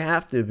up there. They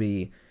have to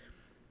be.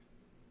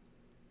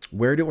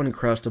 Where do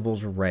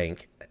Uncrustables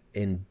rank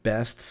in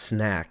best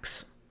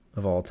snacks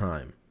of all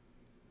time?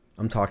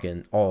 I'm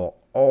talking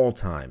all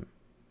time.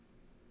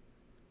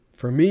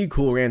 For me,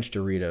 Cool Ranch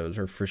Doritos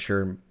are for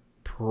sure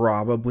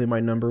probably my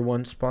number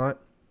one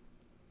spot.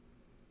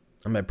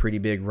 I'm a pretty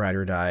big ride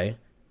or die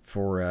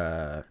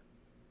for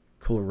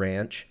Cool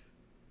Ranch.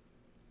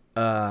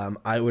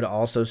 I would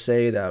also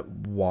say that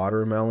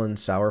watermelon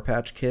Sour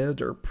Patch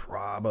Kids are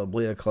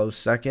probably a close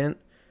second.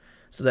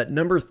 So that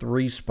number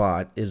 3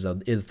 spot is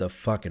the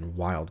fucking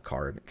wild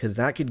card, because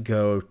that could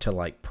go to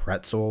like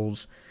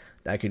pretzels,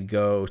 that could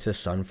go to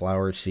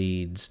sunflower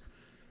seeds,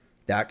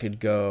 that could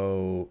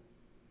go.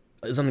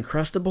 Is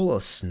Uncrustable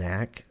a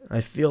snack?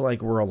 I feel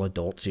like we're all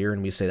adults here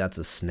and we say that's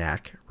a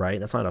snack, right?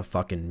 That's not a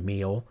fucking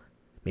meal.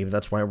 Maybe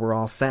that's why we're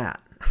all fat.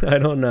 I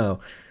don't know.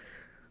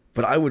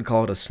 But I would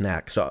call it a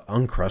snack. So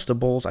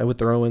Uncrustables I would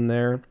throw in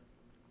there.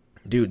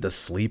 Dude, the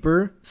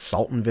sleeper,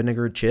 salt and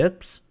vinegar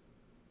chips,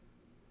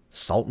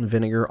 salt and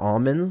vinegar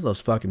almonds,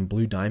 those fucking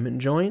Blue Diamond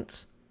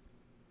joints.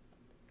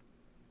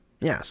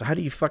 Yeah, so how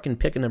do you fucking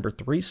pick a number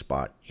 3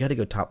 spot? You gotta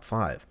go top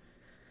 5.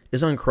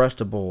 Is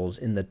Uncrustables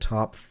in the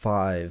top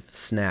 5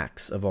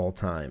 snacks of all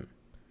time?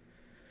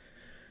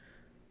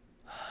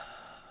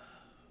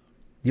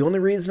 The only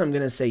reason I'm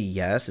gonna say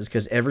yes is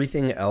because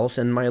everything else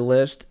in my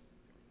list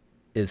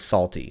is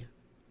salty,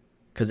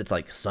 because it's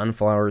like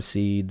sunflower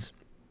seeds,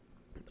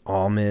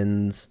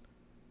 almonds,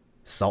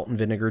 salt and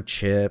vinegar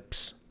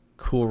chips,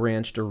 Cool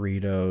Ranch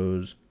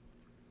Doritos.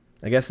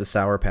 I guess the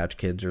Sour Patch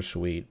Kids are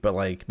sweet, but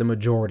like the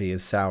majority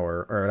is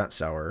sour, or not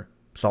sour,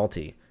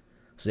 salty.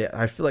 So yeah,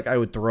 I feel like I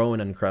would throw in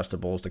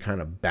Uncrustables to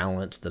kind of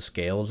balance the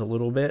scales a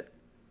little bit.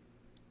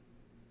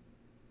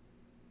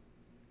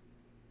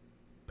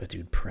 But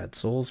dude,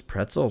 pretzels,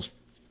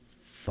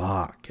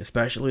 fuck,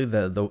 especially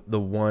the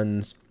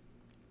ones.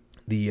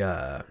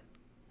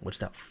 What's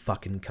that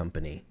fucking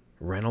company?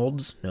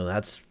 Reynolds? No,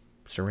 that's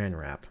Saran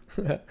Wrap.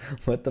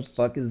 What the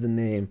fuck is the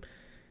name?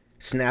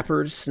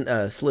 Snappers,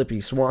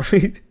 Slippy,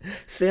 Swampy,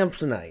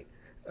 Samsonite.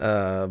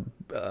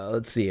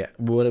 Let's see.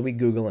 What are we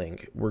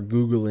Googling? We're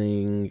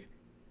Googling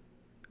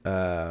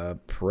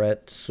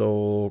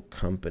Pretzel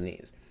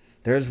companies.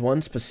 There's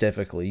one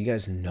specifically. You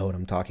guys know what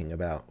I'm talking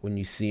about when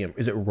you see them.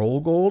 Is it Roll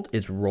Gold?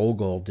 It's Roll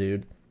Gold,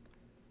 dude.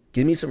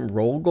 Give me some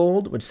Roll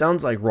Gold, which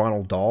sounds like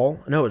Ronald Dahl.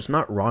 No, it's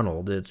not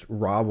Ronald. It's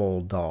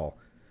Roald Dahl.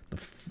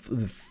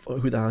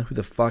 Who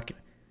the fuck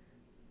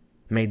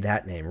made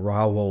that name?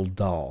 Roald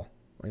Dahl.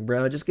 Like,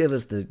 bro, just give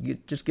us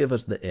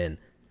the N.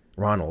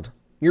 Ronald.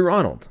 You're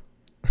Ronald.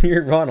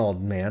 You're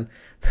Ronald, man.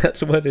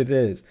 That's what it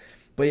is.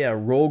 But yeah,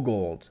 Roll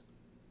Gold.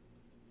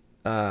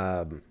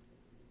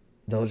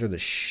 Those are the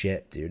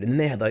shit, dude. And then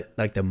they had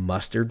like the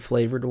mustard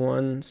flavored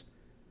ones.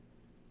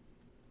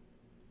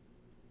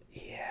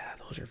 Yeah,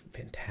 those are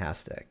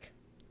fantastic.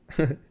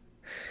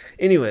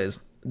 Anyways,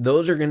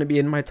 those are gonna be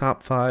in my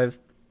top 5.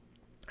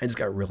 I just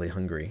got really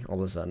hungry all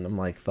of a sudden. I'm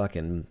like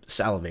fucking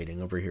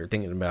salivating over here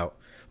thinking about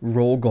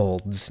Roll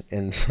Golds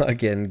and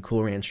fucking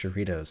Cool Ranch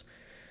Doritos.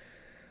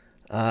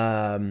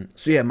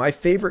 So yeah, my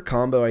favorite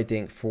combo, I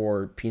think,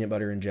 for peanut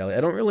butter and jelly,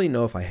 I don't really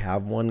know if I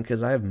have one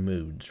because I have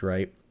moods,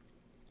 right?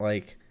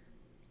 Like,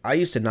 I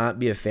used to not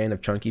be a fan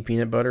of chunky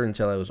peanut butter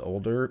until I was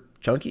older.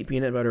 Chunky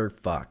peanut butter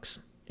fucks.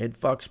 It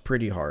fucks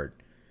pretty hard.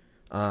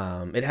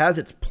 It has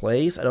its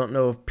place. I don't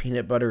know if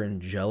peanut butter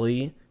and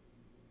jelly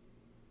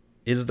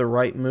is the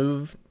right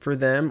move for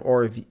them,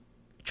 or if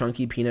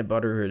chunky peanut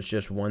butter is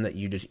just one that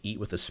you just eat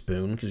with a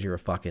spoon because you're a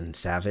fucking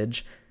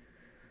savage.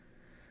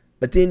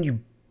 But then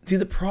you see,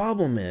 the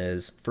problem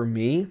is, for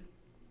me,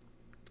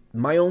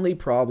 my only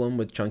problem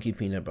with chunky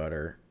peanut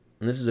butter,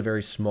 and this is a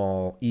very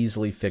small,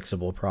 easily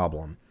fixable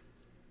problem,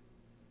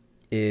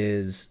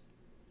 is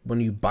when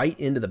you bite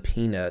into the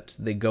peanuts,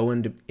 they go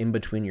in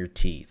between your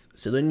teeth.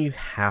 So then you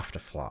have to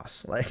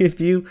floss. Like, if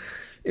you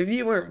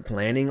weren't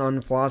planning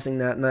on flossing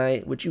that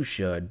night, which you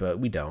should, but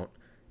we don't,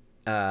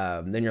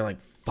 then you're like,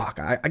 fuck,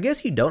 I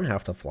guess you don't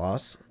have to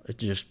floss.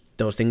 It's just,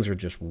 those things are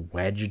just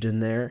wedged in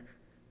there.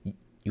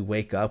 You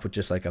wake up with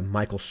just like a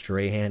Michael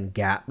Strahan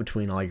gap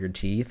between all your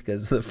teeth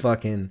because the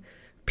fucking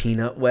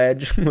peanut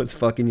wedge was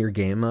fucking your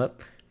game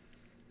up.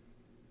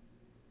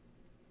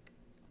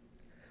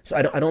 So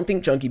I don't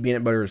think chunky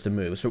peanut butter is the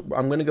move. So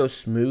I'm going to go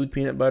smooth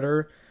peanut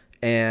butter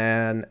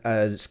and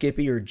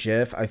Skippy or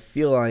Jif. I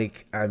feel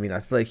like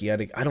you got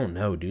to, I don't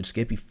know, dude.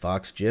 Skippy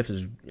fucks. Jif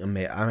is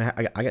amazing.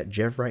 I got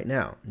Jif right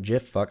now.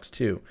 Jif fucks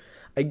too.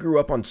 I grew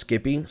up on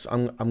Skippy, so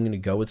I'm going to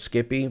go with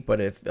Skippy.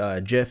 But if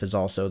Jif is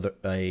also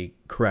a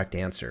correct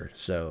answer.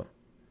 So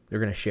they're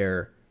going to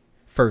share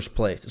first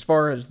place. As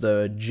far as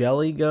the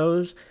jelly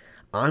goes,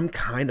 I'm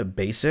kind of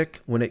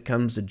basic when it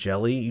comes to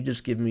jelly. You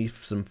just give me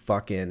some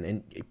fucking,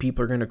 and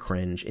people are going to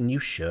cringe, and you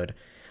should.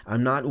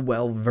 I'm not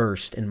well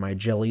versed in my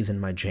jellies and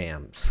my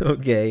jams,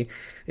 okay?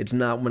 It's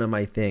not one of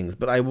my things,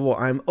 but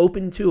I'm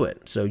open to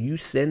it. So you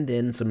send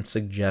in some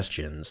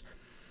suggestions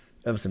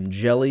of some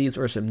jellies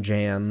or some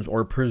jams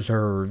or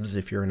preserves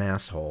if you're an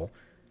asshole,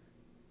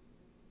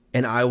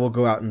 and I will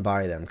go out and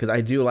buy them because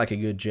I do like a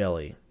good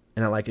jelly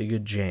and I like a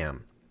good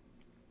jam.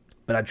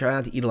 But I try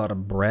not to eat a lot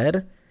of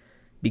bread,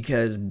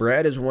 because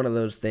bread is one of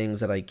those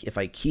things that if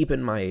I keep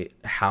in my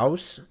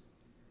house,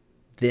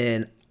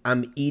 then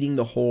I'm eating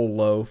the whole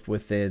loaf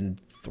within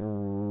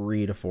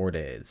 3 to 4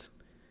 days.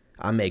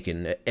 I'm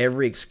making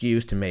every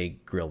excuse to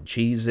make grilled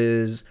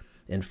cheeses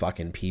and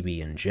fucking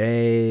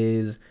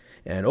PB&Js.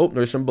 And,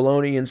 there's some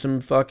bologna and some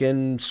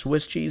fucking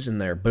Swiss cheese in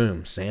there.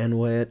 Boom,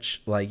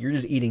 sandwich. Like, you're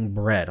just eating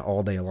bread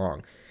all day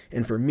long.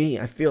 And for me,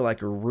 I feel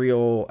like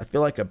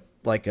a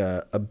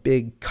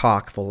big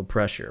cock full of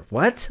pressure.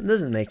 What? It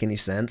doesn't make any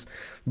sense.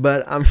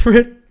 But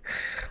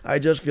I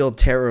just feel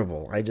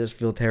terrible. I just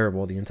feel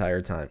terrible the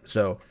entire time.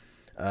 So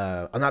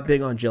I'm not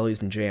big on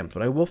jellies and jams,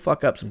 but I will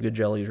fuck up some good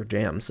jellies or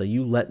jams. So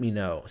you let me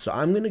know. So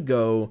I'm going to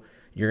go,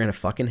 you're going to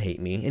fucking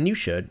hate me. And you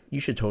should. You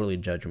should totally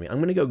judge me. I'm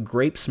going to go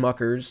Grape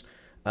Smuckers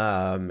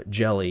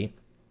jelly.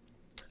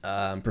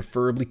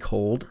 Preferably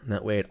cold.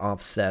 That way it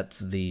offsets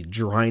the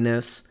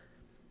dryness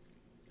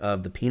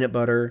of the peanut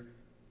butter.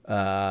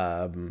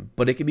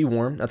 But it could be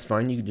warm. That's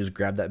fine. You can just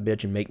grab that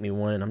bitch and make me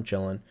one, and I'm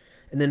chilling.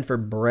 And then for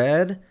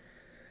bread,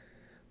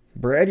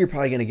 you're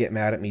probably going to get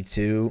mad at me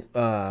too.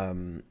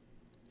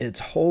 It's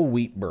whole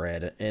wheat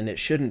bread, and it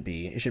shouldn't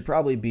be. It should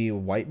probably be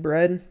white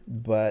bread,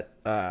 but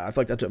I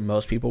feel like that's what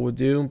most people would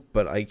do.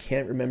 But I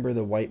can't remember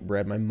the white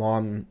bread. My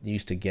mom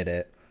used to get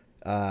it.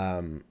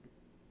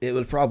 It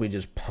was probably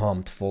just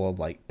pumped full of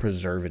like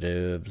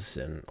preservatives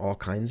and all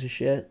kinds of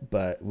shit,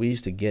 but we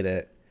used to get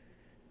it.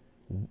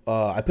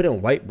 I put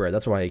in white bread.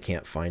 That's why I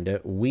can't find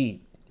it.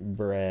 Wheat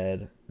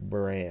bread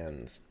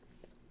brands.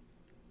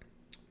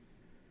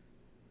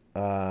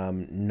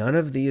 None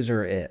of these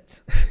are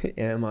it.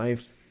 Am I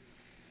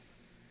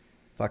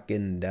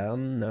fucking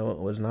dumb? No, it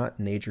was not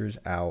Nature's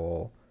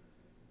Owl.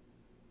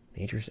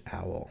 Nature's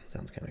Owl.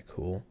 Sounds kind of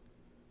cool.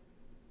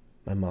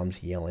 My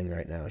mom's yelling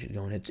right now. She's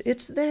going,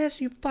 it's this,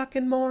 you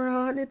fucking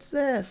moron. It's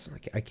this.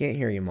 I can't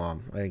hear you,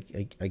 Mom.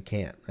 I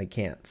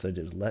can't. So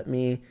just let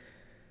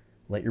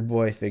your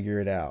boy figure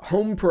it out.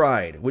 Home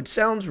Pride, which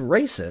sounds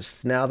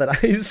racist now that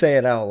I say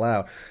it out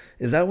loud.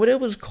 Is that what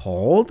it was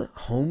called?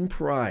 Home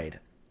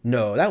Pride.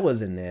 No, that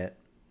wasn't it.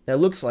 It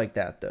looks like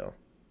that, though.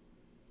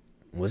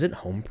 Was it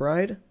Home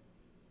Pride?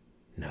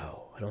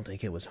 No, I don't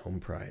think it was Home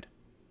Pride.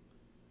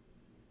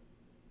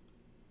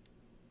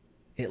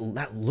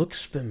 That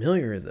looks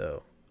familiar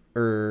though.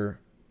 Or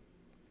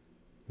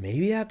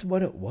maybe that's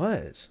what it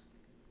was.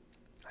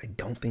 I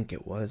don't think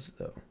it was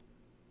though.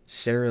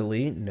 Sara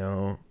Lee?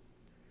 No.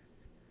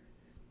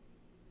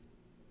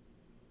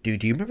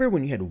 Dude, do you remember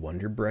when you had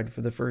Wonder Bread for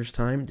the first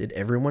time? Did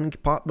everyone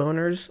pop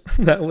boners?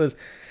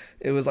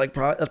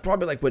 That's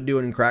probably like what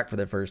doing crack for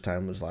the first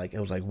time was like. It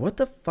was like, what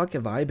the fuck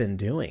have I been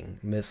doing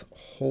this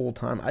whole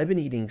time? I've been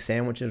eating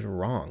sandwiches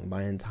wrong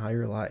my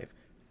entire life.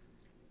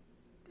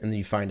 And then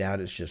you find out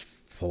it's just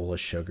full of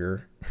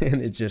sugar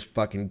and it just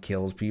fucking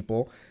kills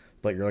people.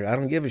 But you're like, I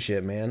don't give a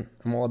shit, man.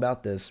 I'm all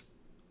about this.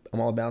 I'm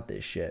all about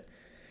this shit.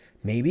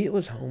 Maybe it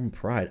was Home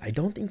Pride. I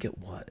don't think it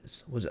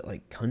was. Was it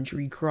like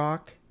Country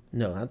Crock?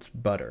 No, that's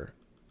butter.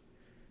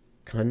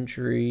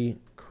 Country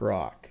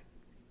Crock.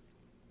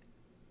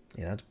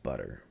 Yeah, that's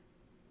butter.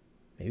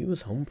 Maybe it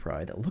was Home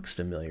Pride. That looks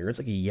familiar. It's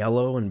like a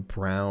yellow and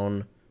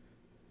brown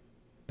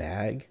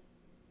bag.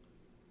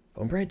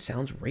 Home Pride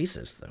sounds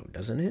racist though,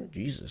 doesn't it?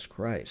 Jesus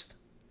Christ.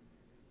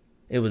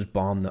 It was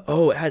bomb though.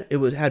 Oh,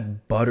 it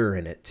had butter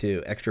in it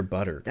too. Extra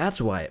butter.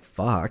 That's why it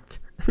fucked.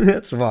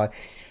 That's why.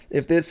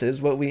 If this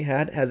is what we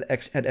had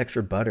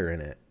extra butter in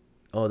it.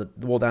 Oh,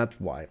 well, that's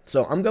why.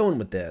 So I'm going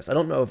with this. I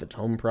don't know if it's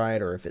Home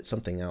Pride or if it's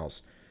something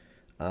else.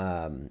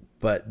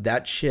 But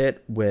that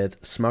shit with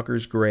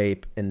Smucker's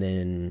Grape and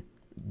then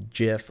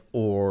Jif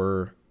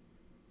or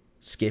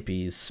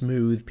Skippy's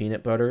smooth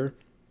peanut butter.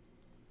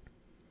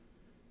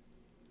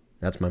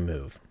 That's my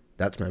move.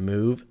 That's my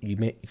move. You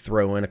may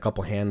throw in a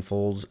couple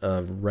handfuls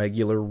of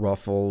regular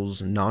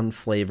Ruffles,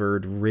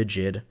 non-flavored,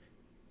 rigid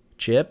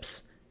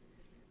chips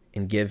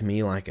and give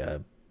me like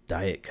a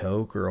Diet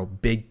Coke or a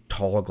big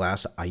tall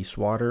glass of ice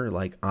water.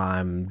 Like,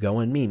 I'm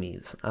going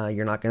Mimi's.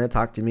 You're not going to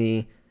talk to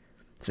me.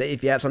 Say,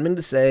 if you have something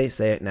to say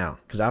it now.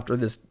 Because after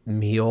this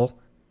meal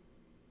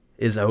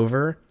is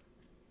over,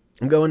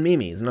 I'm going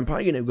Mimi's. And I'm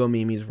probably going to go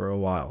Mimi's for a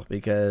while.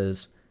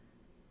 Because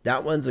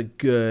that one's a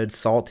good,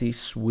 salty,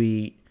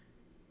 sweet.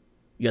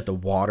 You got the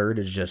water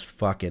to just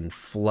fucking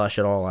flush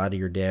it all out of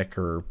your dick.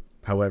 Or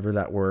however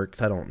that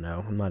works. I don't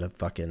know. I'm not a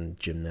fucking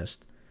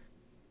gymnast.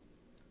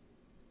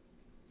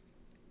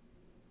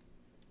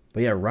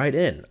 But yeah, write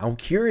in. I'm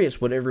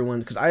curious what everyone...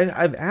 Because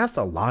I've asked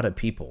a lot of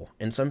people.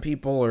 And some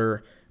people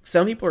are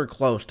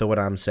close to what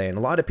I'm saying.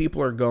 A lot of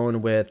people are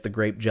going with the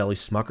grape jelly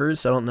Smuckers.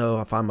 So I don't know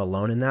if I'm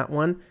alone in that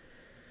one.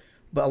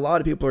 But a lot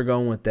of people are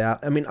going with that.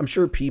 I mean, I'm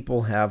sure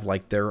people have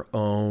like their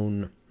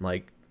own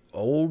like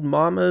old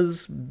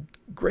mama's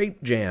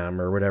grape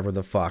jam or whatever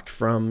the fuck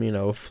from,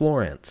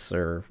 Florence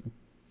or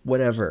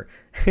whatever.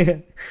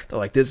 They're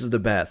like, this is the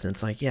best. And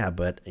it's like, yeah,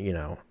 but,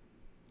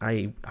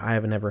 I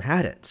haven't ever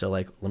had it. So,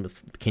 like,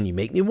 can you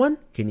make me one?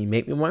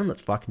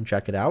 Let's fucking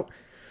check it out.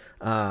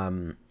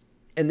 And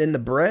then the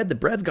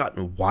bread's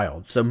gotten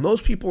wild. So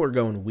most people are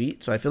going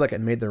wheat. So I feel like I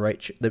made the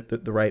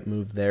right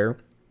move there.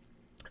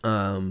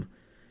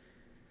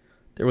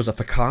 There was a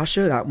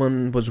focaccia. That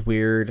one was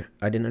weird.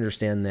 I didn't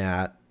understand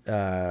that.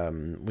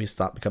 We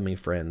stopped becoming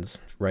friends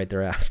right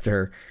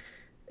thereafter.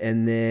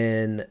 And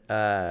then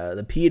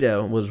the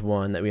pita was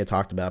one that we had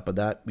talked about, but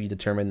that we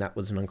determined that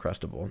was an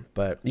Uncrustable.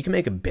 But you can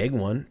make a big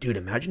one. Dude,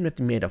 imagine if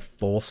you made a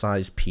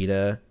full-size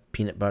pita,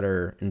 peanut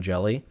butter, and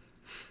jelly.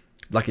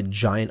 Like a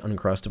giant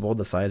Uncrustable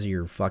the size of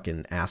your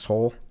fucking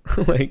asshole.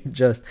 Like,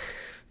 just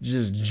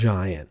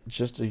giant.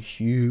 Just a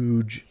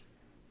huge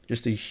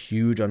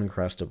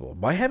Uncrustable.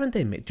 Why haven't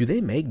they made... Do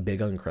they make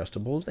big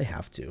Uncrustables? They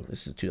have to.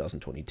 This is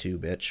 2022,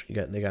 bitch.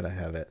 They gotta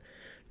have it.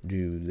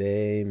 Do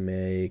they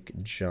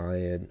make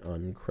giant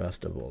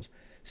Uncrustables?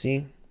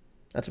 See,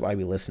 that's why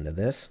we listen to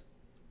this.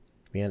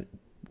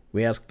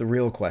 We ask the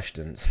real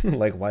questions.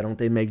 Like, why don't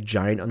they make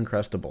giant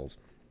Uncrustables?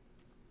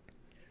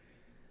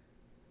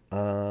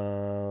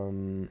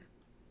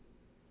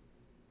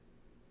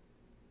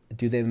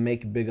 Do they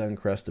make big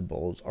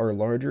Uncrustables? Our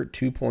larger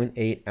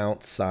 2.8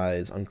 ounce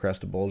size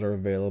Uncrustables are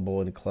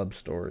available in club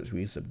stores.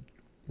 We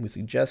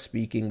suggest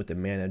speaking with the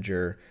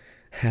manager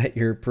at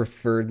your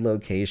preferred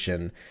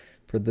location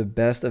for the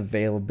best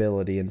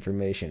availability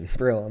information.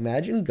 Bro,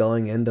 imagine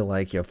going into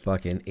like your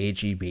fucking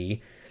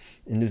HEB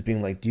and just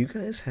being like, do you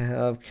guys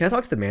have... Can I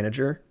talk to the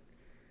manager?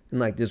 And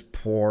like this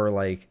poor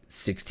like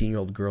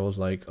 16-year-old girl is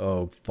like,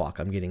 oh fuck,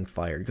 I'm getting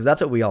fired. Because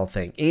that's what we all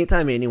think.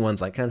 Anytime anyone's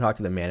like, can I talk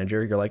to the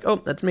manager? You're like, oh,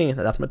 that's me.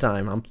 That's my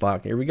time. I'm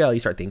fucked. Here we go. You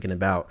start thinking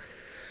about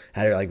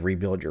how to like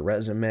rebuild your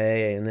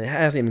resume. And it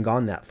hasn't even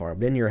gone that far.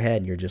 But in your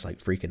head, you're just like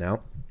freaking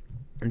out.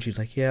 And she's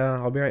like,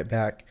 yeah, I'll be right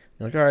back.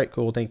 You're like, all right,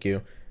 cool. Thank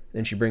you.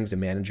 Then she brings the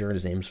manager, and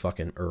his name's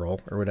fucking Earl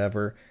or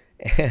whatever.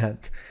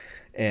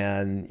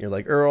 And you're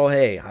like, Earl,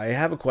 hey, I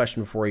have a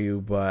question for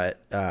you,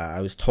 but I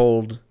was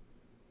told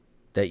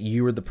that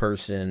you were the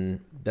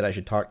person that I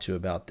should talk to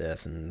about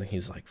this. And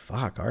he's like,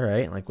 fuck, all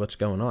right. Like, what's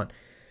going on?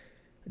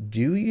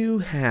 Do you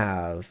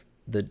have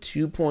the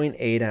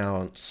 2.8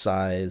 ounce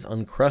size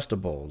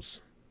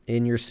Uncrustables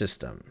in your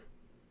system?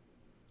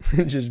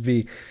 Just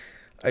be,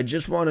 I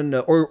just want to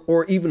know,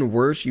 or even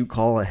worse, you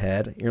call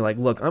ahead. You're like,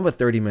 look, I'm a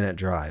 30-minute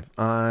drive.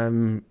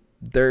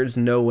 There's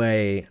no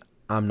way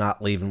I'm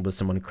not leaving with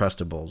some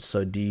Uncrustables.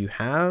 So do you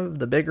have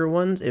the bigger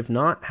ones? If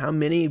not, how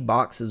many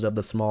boxes of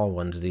the small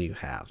ones do you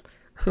have?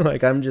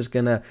 Like, I'm just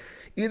gonna,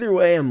 either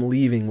way, I'm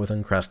leaving with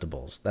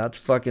Uncrustables. That's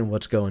fucking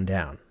what's going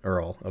down,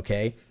 Earl,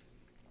 okay?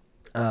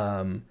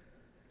 But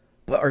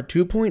our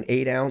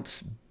 2.8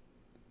 ounce,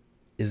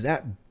 is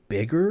that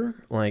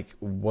bigger? Like,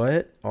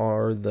 what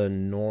are the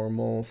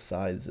normal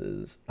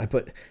sizes? I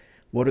put,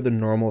 what are the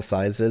normal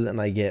sizes?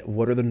 And I get,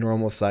 what are the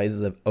normal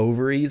sizes of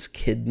ovaries,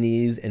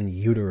 kidneys, and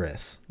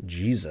uterus?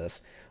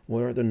 Jesus.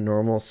 What are the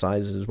normal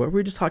sizes? What were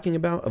we just talking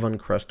about of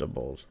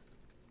Uncrustables?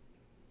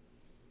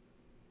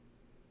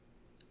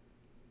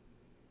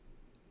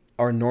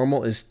 Our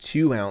normal is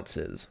 2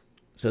 ounces.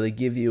 So they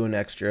give you an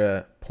extra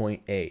zero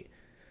point 0.8.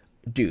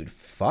 Dude,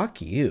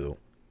 fuck you.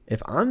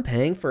 If I'm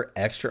paying for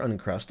extra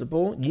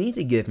Uncrustable, you need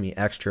to give me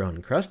extra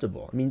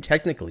Uncrustable. I mean,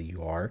 technically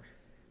you are,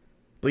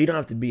 but you don't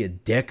have to be a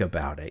dick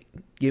about it.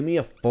 Give me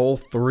a full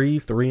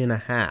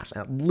 3.5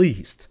 at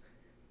least.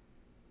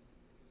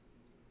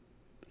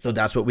 So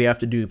that's what we have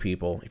to do,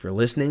 people. If you're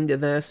listening to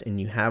this and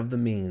you have the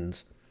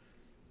means,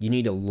 you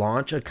need to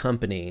launch a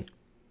company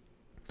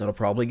that'll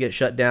probably get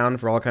shut down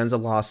for all kinds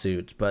of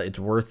lawsuits, but it's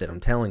worth it, I'm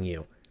telling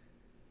you.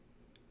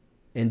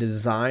 And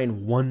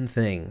design one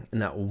thing,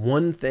 and that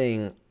one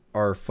thing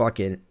are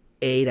fucking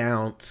 8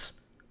 ounce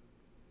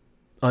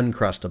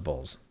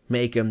Uncrustables.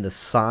 Make them the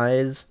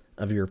size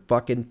of your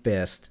fucking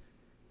fist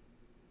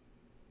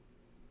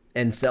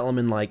and sell them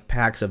in like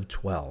packs of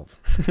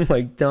 12.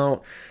 Like,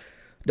 don't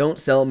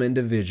sell them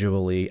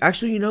individually.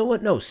 Actually, you know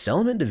what? No, sell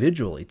them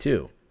individually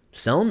too.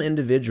 Sell them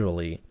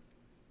individually.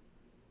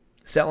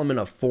 Sell them in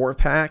a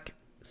 4-pack,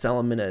 sell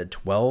them in a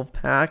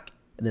 12-pack,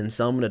 and then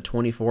sell them in a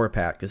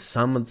 24-pack. Because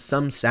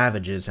some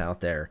savages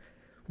out there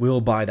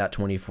will buy that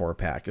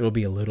 24-pack. It'll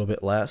be a little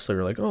bit less. So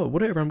you're like, oh,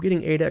 whatever, I'm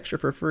getting 8 extra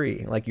for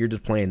free. Like, you're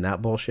just playing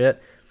that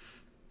bullshit.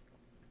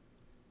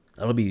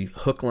 That'll be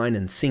hook, line,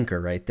 and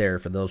sinker right there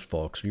for those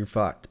folks. You're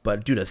fucked.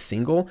 But, dude, a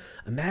single,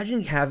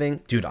 imagine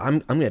having, dude, I'm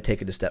going to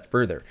take it a step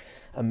further.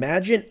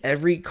 Imagine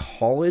every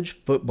college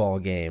football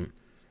game,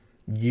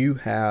 you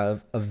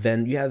have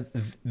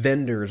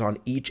vendors on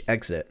each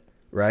exit,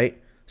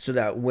 right? So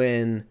that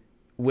when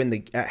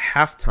at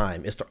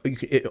halftime,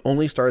 it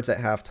only starts at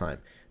halftime.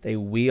 They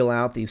wheel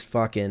out these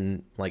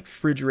fucking like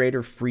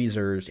refrigerator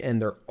freezers, and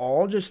they're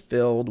all just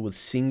filled with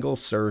single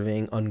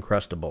serving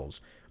Uncrustables,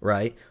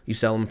 right? You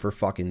sell them for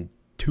fucking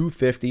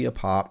 $2.50 a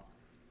pop.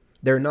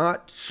 They're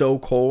not so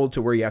cold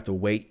to where you have to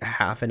wait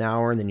half an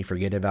hour and then you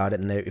forget about it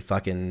and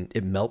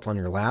it melts on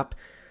your lap.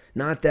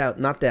 Not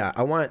that.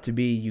 I want it to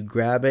be, you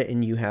grab it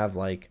and you have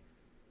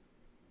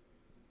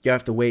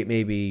to wait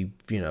maybe,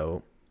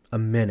 a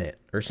minute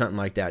or something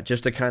like that,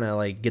 just to kind of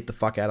like get the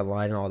fuck out of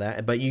line and all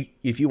that. But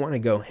if you want to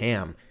go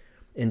ham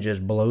and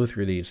just blow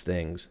through these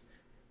things,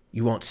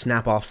 you won't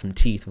snap off some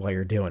teeth while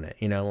you're doing it.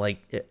 Like,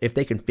 if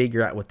they can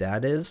figure out what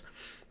that is,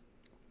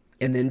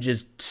 and then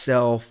just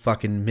sell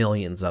fucking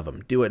millions of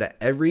them. Do it at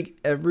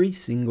every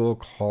single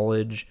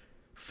college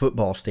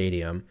football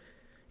stadium.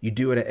 You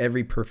do it at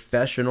every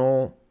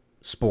professional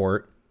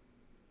sport.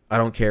 I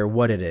don't care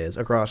what it is,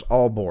 across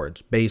all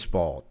boards,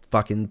 baseball,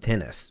 fucking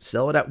tennis.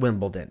 Sell it at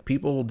Wimbledon.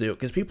 People will do it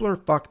because people are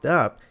fucked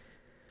up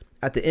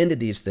at the end of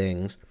these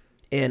things.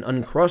 And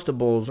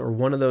Uncrustables are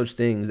one of those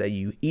things that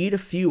you eat a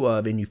few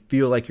of and you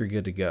feel like you're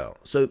good to go.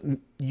 So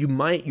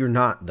you're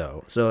not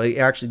though. So it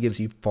actually gives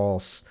you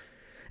false,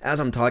 as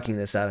I'm talking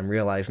this out, I'm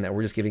realizing that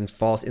we're just giving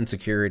false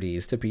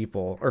insecurities to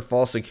people, or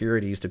false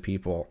securities to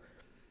people.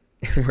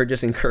 We're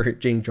just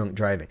encouraging drunk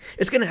driving.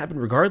 It's going to happen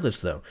regardless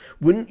though.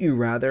 Wouldn't you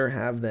rather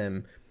have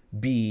them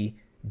be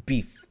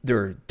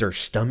their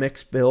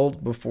stomachs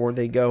filled before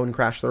they go and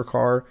crash their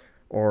car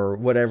or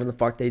whatever the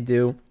fuck they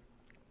do?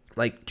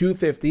 Like,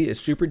 $2.50 is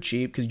super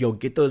cheap because you'll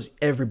get those.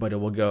 Everybody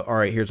will go, all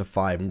right, here's a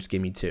 5 and just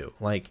give me 2.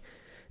 Like,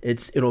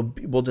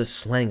 we'll just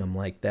slang them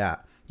like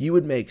that. You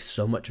would make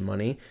so much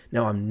money.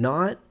 Now,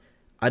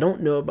 I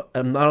don't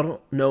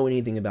know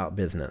anything about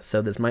business,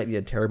 so this might be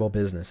a terrible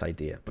business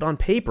idea. But on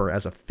paper,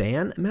 as a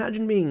fan,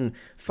 imagine being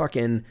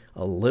fucking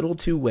a little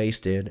too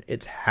wasted.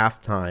 It's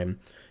halftime.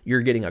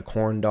 You're getting a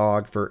corn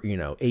dog for,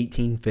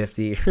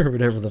 $18.50 or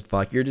whatever the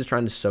fuck. You're just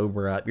trying to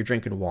sober up. You're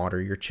drinking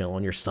water. You're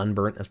chilling. You're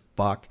sunburnt as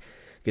fuck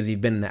because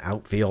you've been in the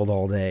outfield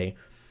all day.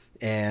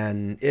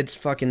 And it's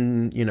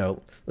fucking,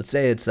 let's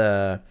say it's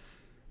the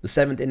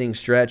 7th inning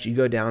stretch. You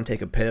go down,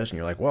 take a piss, and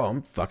you're like, well,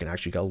 I'm fucking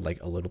actually got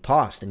like a little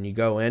tossed. And you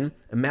go in.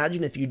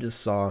 Imagine if you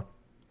just saw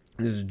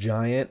this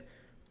giant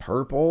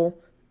purple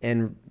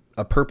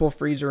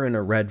freezer and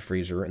a red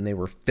freezer, and they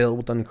were filled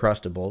with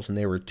Uncrustables, and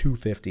they were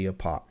 $2.50 a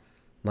pop.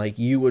 Like,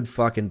 you would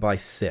fucking buy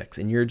 6,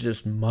 and you're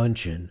just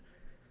munching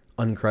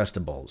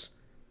Uncrustables,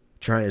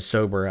 trying to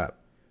sober up.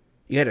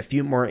 You had a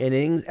few more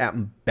innings.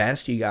 At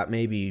best, you got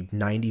maybe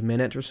 90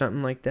 minutes or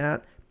something like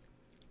that.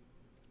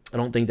 I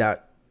don't think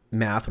that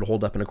math would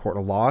hold up in a court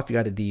of law if you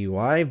got a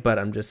DUI, but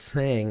I'm just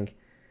saying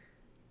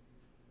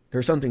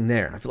there's something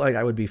there. I feel like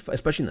I would be,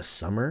 especially in the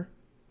summer.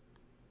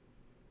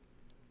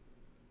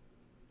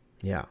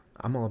 Yeah,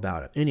 I'm all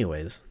about it.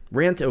 Anyways,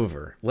 rant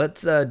over.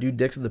 Let's do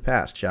dicks of the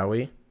past, shall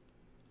we?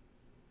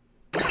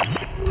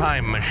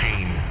 Time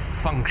machine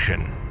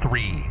function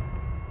 3,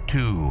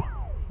 2,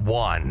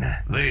 1.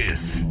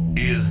 This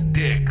is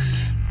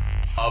Dicks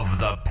of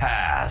the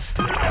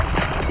Past.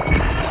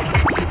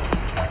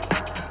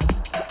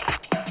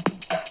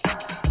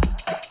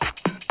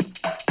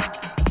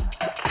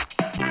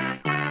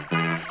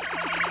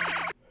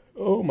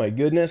 Oh my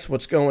goodness,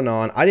 what's going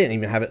on? I didn't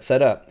even have it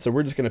set up. So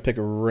we're just going to pick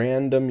a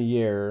random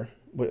year.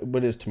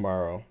 What is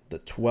tomorrow? The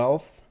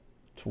 12th?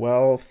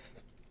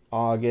 12th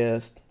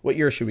August. What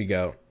year should we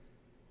go?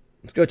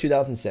 Let's go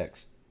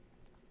 2006.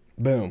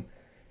 Boom.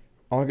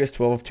 August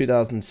 12th,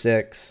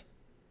 2006.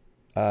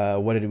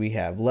 What did we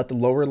have? Let the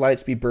Lower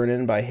Lights Be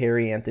Burnin' by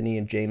Harry Anthony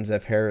and James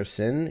F.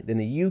 Harrison. In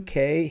the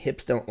UK,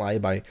 Hips Don't Lie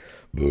by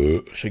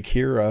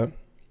Shakira,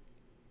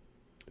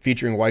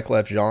 featuring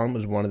Wyclef Jean,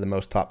 was one of the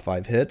most top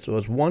 5 hits. It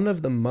was one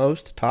of the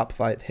most top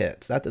 5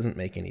 hits. That doesn't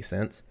make any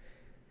sense.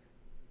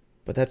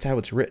 But that's how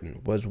it's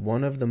written. Was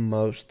one of the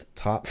most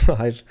top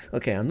 5.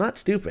 Okay, I'm not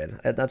stupid.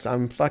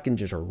 I'm fucking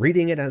just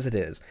reading it as it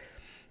is.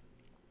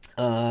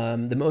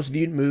 The most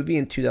viewed movie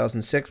in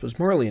 2006 was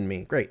Marley and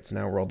Me. Great. So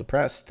now we're all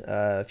depressed.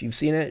 If you've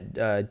seen it,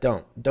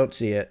 don't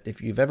see it.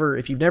 If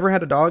you've never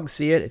had a dog,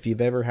 see it. If you've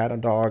ever had a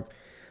dog,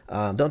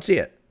 don't see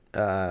it.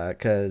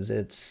 Cause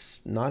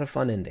it's not a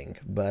fun ending,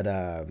 but,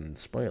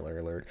 spoiler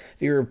alert.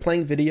 If you were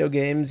playing video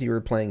games, you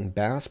were playing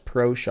Bass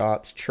Pro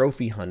Shops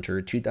Trophy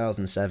Hunter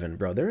 2007.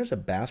 Bro, there is a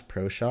Bass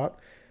Pro Shop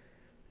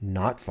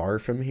not far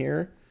from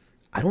here.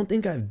 I don't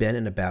think I've been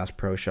in a Bass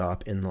Pro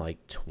Shop in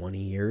like 20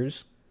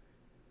 years.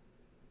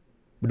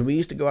 When we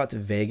used to go out to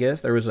Vegas,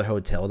 there was a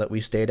hotel that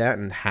we stayed at,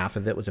 and half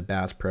of it was a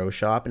Bass Pro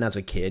Shop. And as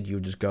a kid, you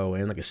would just go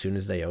in like as soon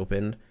as they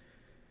opened,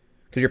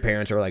 because your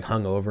parents are like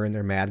hungover and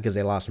they're mad because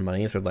they lost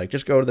money. So they're like,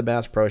 just go to the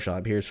Bass Pro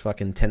Shop. Here's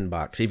fucking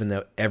 $10, even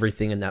though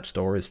everything in that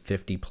store is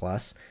 50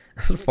 plus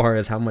as far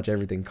as how much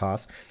everything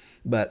costs.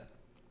 But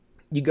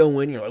you go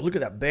in, you're like, look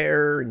at that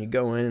bear, and you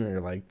go in and you're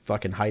like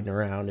fucking hiding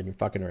around and you're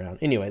fucking around.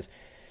 Anyways,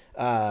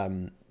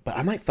 but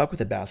I might fuck with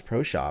the Bass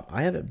Pro Shop.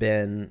 I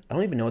don't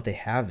even know what they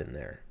have in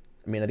there.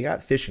 I mean, they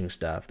got fishing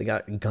stuff. They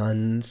got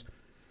guns.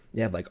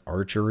 They have like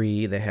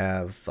archery. They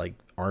have like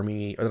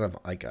army. Or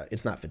not like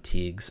it's not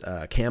fatigues.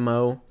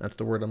 Camo. That's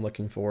the word I'm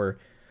looking for.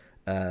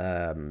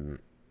 And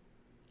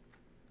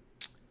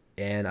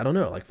I don't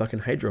know, like fucking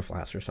hydro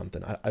flasks or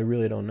something. I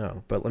really don't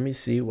know. But let me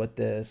see what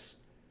this.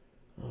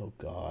 Oh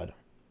God.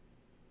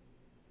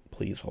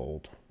 Please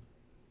hold.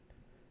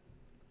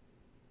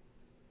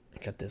 I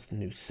got this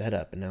new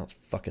setup and now it's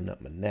fucking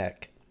up my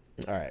neck.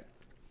 All right.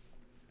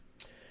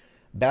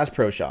 Bass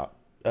Pro Shop,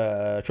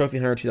 Trophy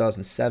Hunter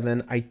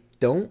 2007. I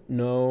don't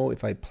know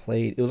if I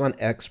played. It was on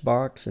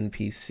Xbox and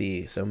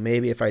PC, so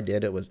maybe if I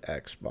did, it was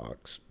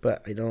Xbox.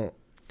 But I don't.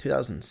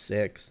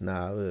 2006.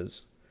 Nah,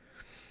 that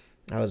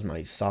was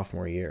my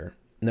sophomore year.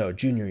 No,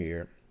 junior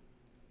year.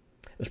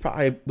 It was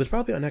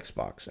probably on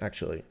Xbox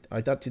actually. I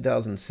thought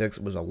 2006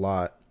 was a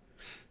lot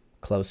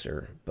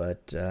closer,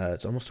 but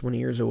it's almost 20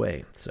 years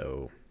away.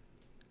 So,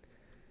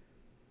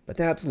 but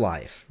that's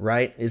life,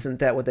 right? Isn't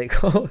that what they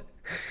call it?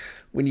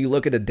 When you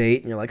look at a date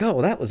and you're like, oh,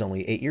 well, that was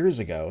only 8 years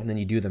ago. And then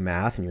you do the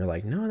math and you're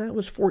like, no, that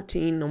was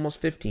 14, almost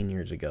 15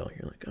 years ago.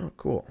 You're like, oh,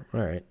 cool.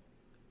 All right.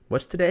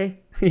 What's today?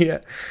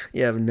 Yeah.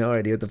 You have no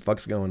idea what the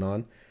fuck's going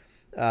on.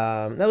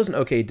 That was an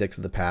okay Dicks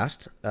of the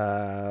Past.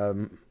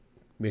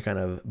 We kind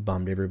of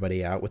bummed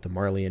everybody out with the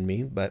Marley and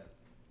Me. But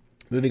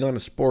moving on to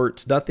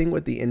sports, nothing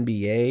with the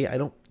NBA. I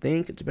don't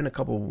think. It's been a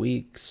couple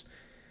weeks.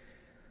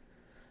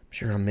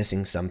 Sure, I'm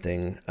missing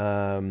something.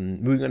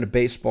 Moving on to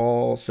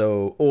baseball,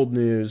 so old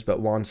news, but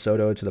Juan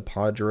Soto to the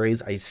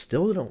Padres. I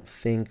still don't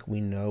think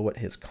we know what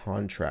his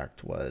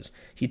contract was.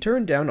 He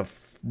turned down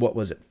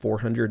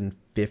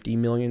 $450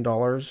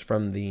 million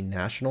from the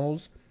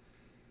Nationals.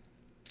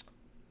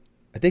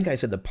 I think I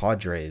said the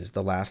Padres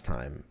the last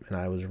time, and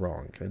I was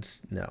wrong.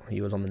 No,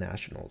 he was on the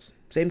Nationals.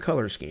 Same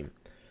color scheme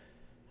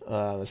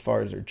as far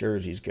as their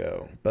jerseys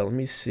go. But let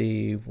me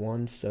see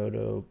Juan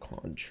Soto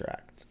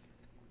contract.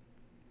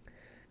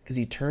 Because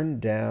he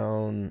turned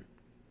down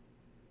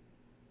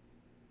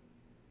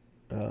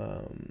we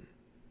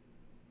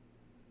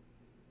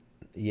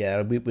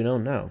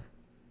don't know.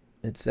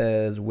 It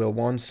says, will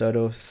Juan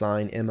Soto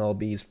sign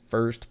MLB's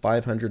first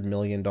 $500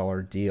 million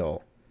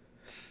deal?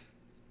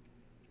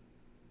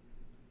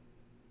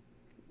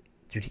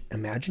 Dude,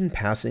 imagine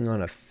passing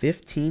on a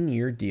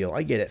 15-year deal.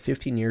 I get it,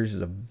 15 years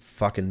is a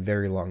fucking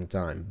very long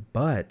time.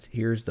 But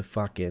here's the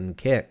fucking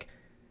kick.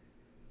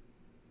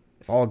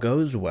 If all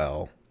goes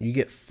well, you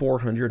get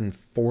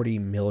 $440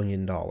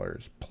 million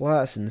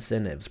plus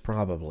incentives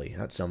probably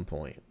at some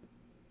point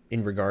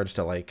in regards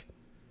to like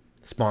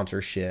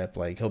sponsorship.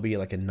 Like he'll be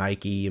like a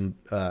Nike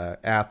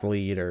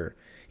athlete, or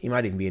he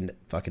might even be a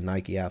fucking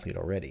Nike athlete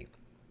already.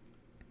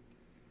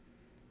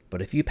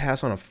 But if you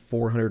pass on a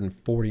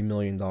 $440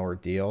 million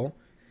deal,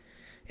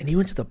 and he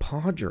went to the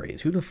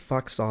Padres, who the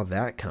fuck saw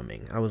that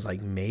coming? I was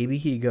like, maybe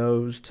he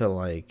goes to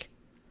like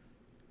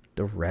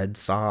the Red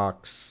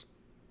Sox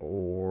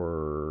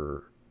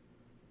or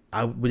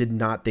I did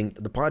not think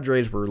the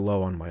Padres were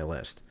low on my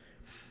list.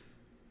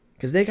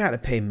 Because they got to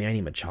pay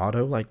Manny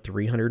Machado like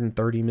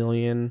 $330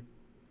 million.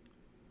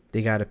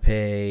 They got to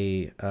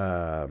pay,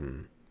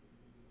 who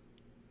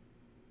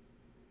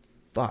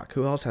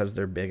else has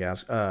their big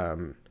ass?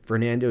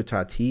 Fernando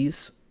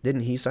Tatis.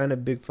 Didn't he sign a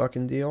big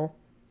fucking deal?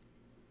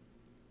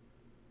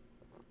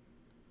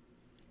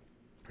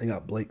 They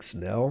got Blake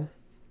Snell.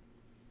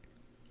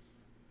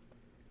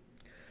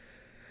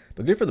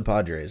 But good for the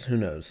Padres. Who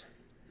knows?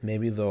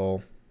 Maybe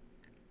they'll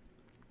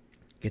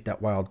get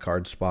that wild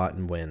card spot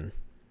and win.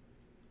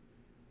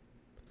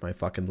 My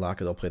fucking luck,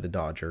 they'll play the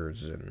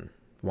Dodgers, and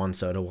Juan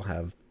Soto will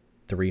have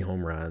 3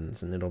 home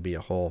runs, and it'll be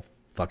a whole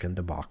fucking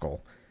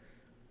debacle.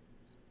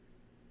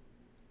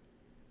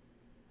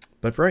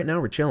 But for right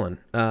now, we're chilling.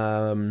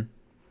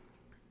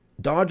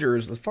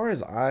 Dodgers, as far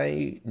as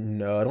I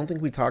know, I don't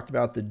think we talked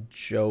about the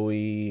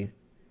Joey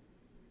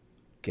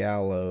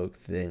Gallo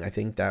thing. I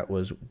think that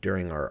was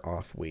during our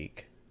off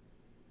week.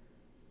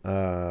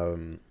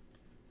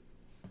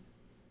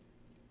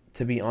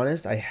 To be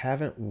honest, I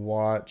haven't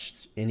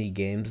watched any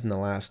games in the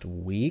last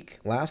week.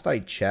 Last I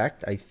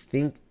checked, I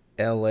think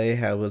LA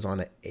was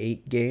on an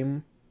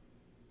 8-game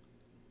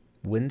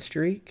win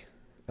streak.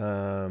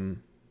 Let's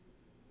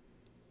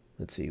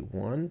see,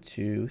 1,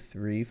 2,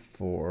 3,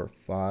 4,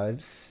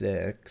 5,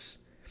 6,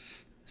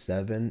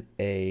 7,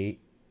 8,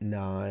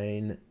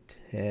 9,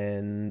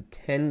 10,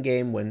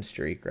 10-game win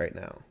streak right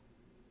now.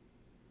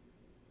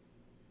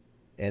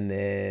 And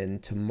then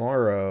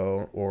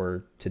tomorrow,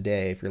 or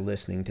today, if you're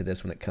listening to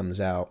this when it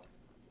comes out,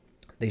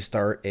 they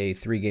start a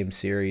 3-game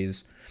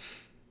series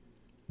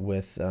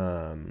with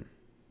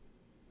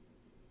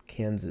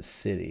Kansas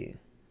City.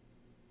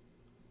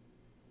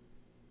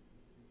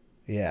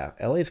 Yeah,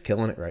 LA's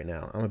killing it right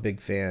now. I'm a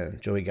big fan.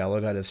 Joey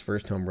Gallo got his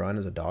first home run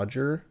as a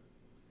Dodger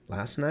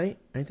last night,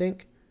 I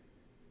think.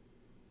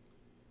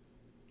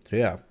 So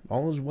yeah,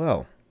 all is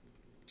well.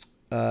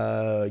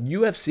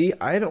 UFC,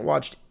 I haven't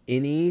watched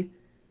any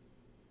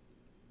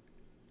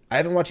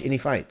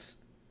fights.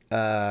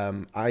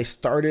 We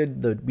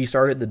started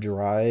the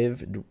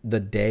drive the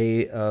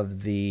day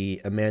of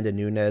the Amanda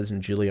Nunes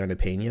and Juliana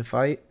Pena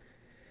fight.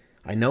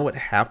 I know what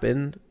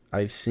happened.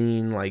 I've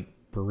seen like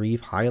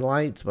brief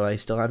highlights, but I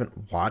still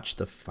haven't watched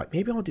the fight.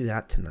 Maybe I'll do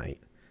that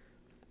tonight.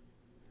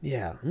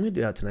 Yeah, I'm gonna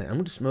do that tonight. I'm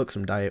gonna smoke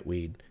some diet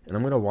weed and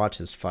I'm gonna watch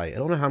this fight. I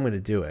don't know how I'm gonna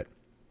do it.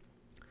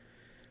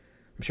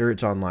 I'm sure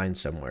it's online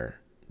somewhere,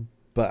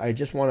 but I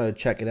just want to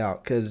check it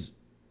out because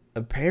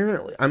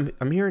apparently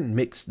I'm hearing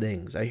mixed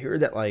things. I hear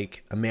that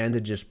like Amanda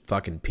just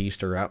fucking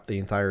pieced her up the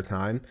entire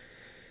time,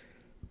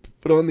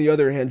 but on the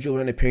other hand,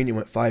 Juliana Pena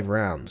went 5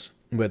 rounds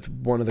with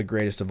one of the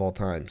greatest of all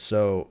time.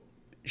 So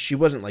she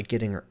wasn't like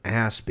getting her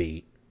ass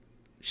beat.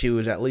 She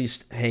was at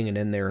least hanging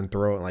in there and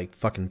throwing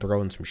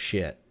some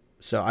shit.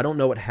 So I don't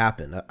know what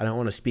happened. I don't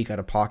want to speak out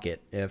of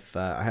pocket if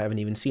I haven't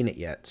even seen it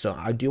yet. So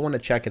I do want to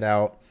check it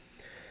out.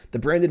 The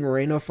Brandon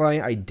Moreno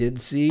fight, I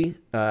did see.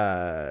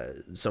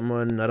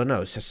 Someone, I don't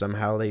know,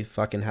 somehow they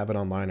fucking have it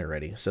online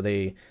already. So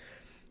I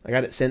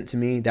got it sent to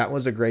me. That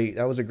was a great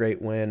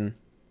win.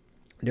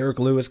 Derek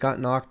Lewis got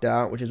knocked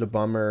out, which is a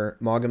bummer.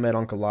 Magomed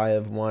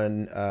Ankalaev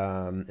won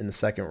in the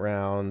second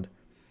round.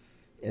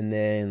 And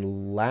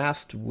then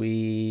last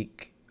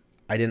week,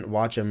 I didn't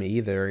watch him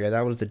either. Yeah,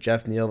 that was the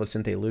Jeff Neal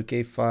Vicente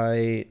Luque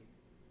fight.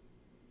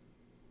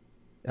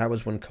 That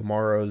was when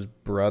Kamaru's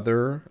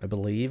brother, I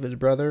believe his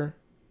brother,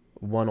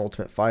 won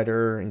Ultimate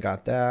Fighter and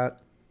got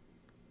that.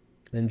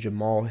 Then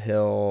Jamal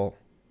Hill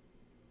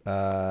beat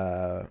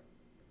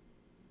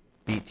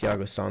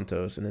Thiago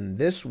Santos. And then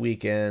this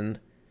weekend,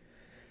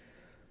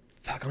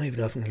 I don't even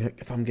know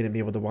if I'm going to be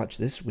able to watch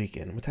this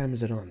weekend. What time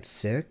is it on?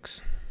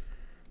 6?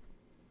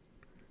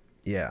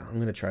 Yeah, I'm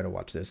going to try to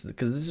watch this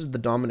because this is the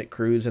Dominic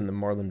Cruz and the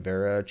Marlon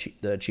Vera,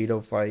 the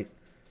Cheeto fight.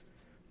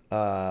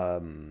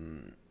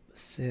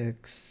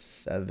 6,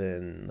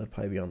 7, they'll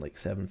probably be on like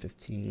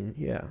 7:15.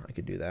 Yeah, I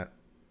could do that.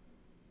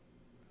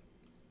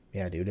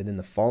 Yeah, dude. And then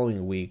the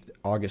following week,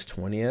 August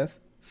 20th,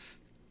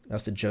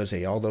 that's the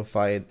Jose Aldo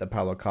fight, the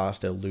Paulo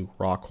Costa, Luke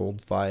Rockhold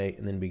fight.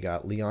 And then we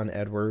got Leon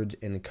Edwards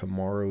and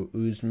Kamaru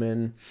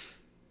Usman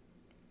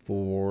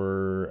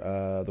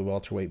for the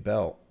welterweight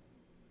belt.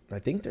 I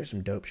think there's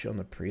some dope shit on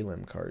the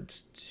prelim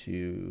cards,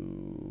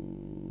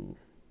 too.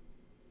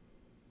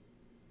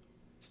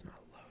 It's not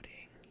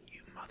loading,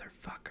 you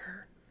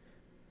motherfucker.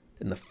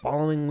 Then the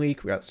following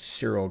week, we got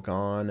Cyril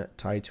Gahn,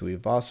 Tai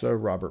Tuivasa,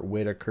 Robert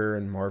Whittaker,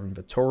 and Marvin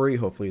Vettori.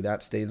 Hopefully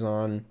that stays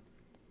on.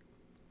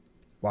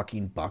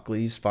 Joaquin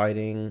Buckley's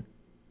fighting.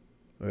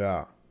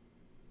 Yeah.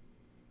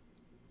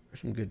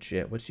 There's some good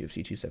shit. What's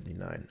UFC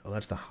 279? Oh,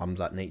 that's the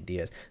Hamzat Nate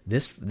Diaz.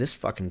 This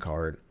fucking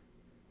card.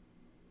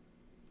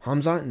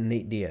 Hamzat and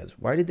Nate Diaz.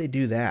 Why did they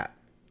do that?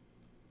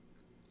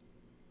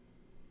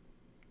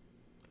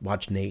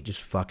 Watch Nate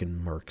just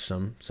fucking murks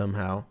him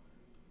somehow.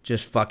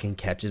 Just fucking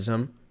catches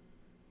him.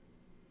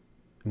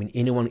 I mean,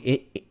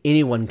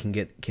 anyone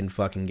can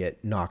fucking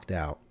get knocked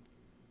out.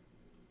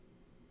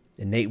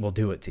 And Nate will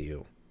do it to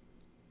you.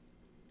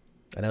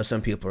 I know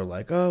some people are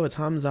like, oh, it's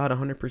Hamzat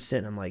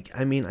 100%. I'm like,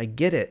 I mean, I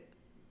get it.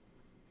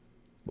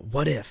 But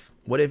what if?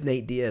 What if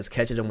Nate Diaz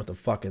catches him with a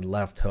fucking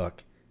left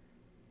hook?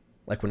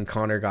 Like when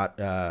Conor got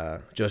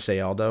Jose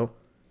Aldo.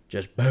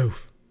 Just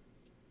boof.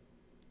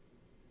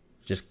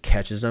 Just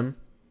catches him.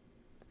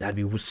 That'd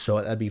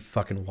be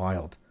fucking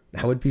wild.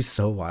 That would be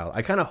so wild.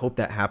 I kind of hope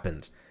that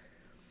happens.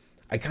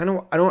 I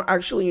don't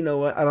actually, you know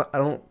what? I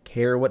don't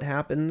care what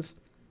happens,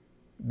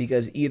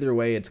 because either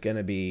way it's going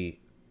to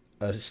be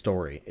a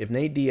story. If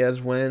Nate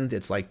Diaz wins,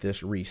 it's like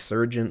this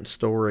resurgent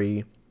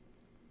story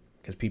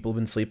because people have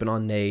been sleeping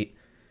on Nate.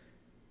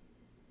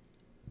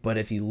 But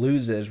if he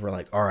loses, we're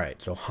like, all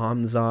right, so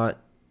Khamzat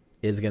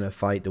is going to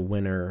fight the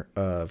winner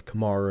of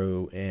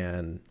Kamaru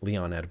and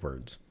Leon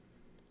Edwards.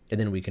 And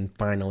then we can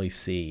finally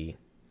see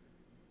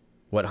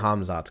what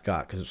Khamzat's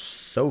got. Because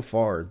so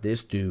far,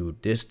 this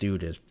dude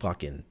is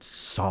fucking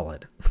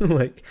solid.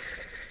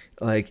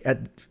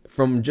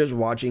 From just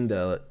watching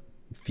the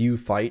few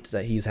fights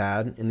that he's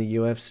had in the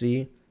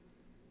UFC,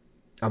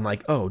 I'm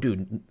like, oh,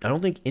 dude, I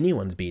don't think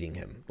anyone's beating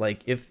him.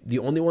 Like, if the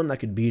only one that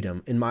could beat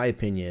him, in my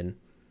opinion,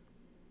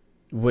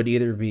 would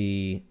either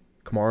be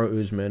Kamaru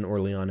Usman or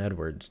Leon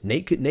Edwards.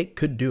 Nate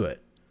could do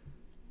it.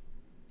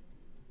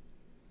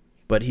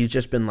 But he's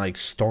just been, like,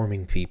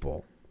 storming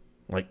people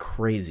like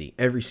crazy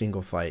every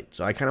single fight.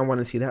 So I kind of want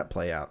to see that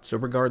play out. So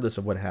regardless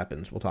of what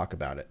happens, we'll talk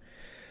about it.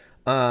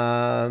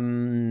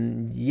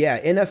 Yeah,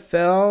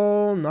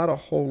 NFL, not a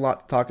whole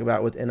lot to talk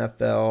about with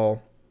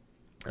NFL.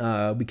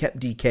 We kept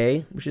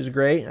DK, which is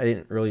great. I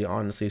didn't really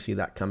honestly see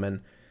that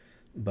coming.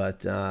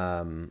 But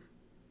yeah,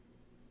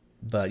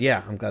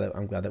 I'm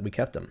glad that we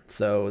kept him.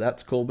 So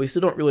that's cool. We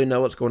still don't really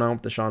know what's going on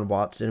with Deshaun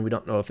Watson. We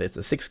don't know if it's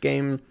a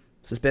 6-game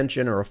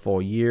suspension or a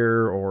full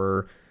year,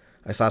 or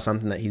I saw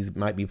something that he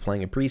might be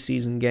playing a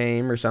preseason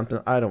game or something.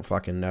 I don't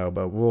fucking know,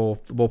 but we'll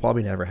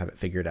probably never have it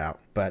figured out.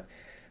 But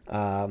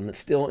it's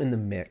still in the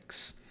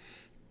mix.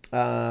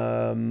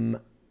 Yeah,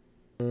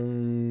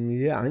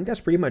 I think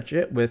that's pretty much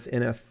it with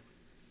NFL.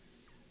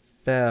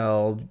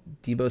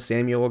 Deebo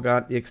Samuel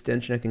got the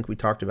extension. I think we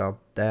talked about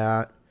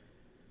that.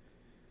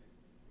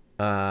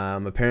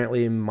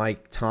 Apparently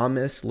Mike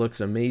Thomas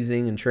looks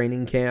amazing in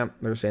training camp.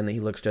 They're saying that he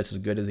looks just as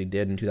good as he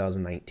did in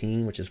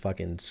 2019, which is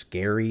fucking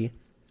scary.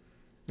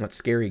 Not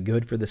scary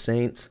good for the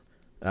Saints.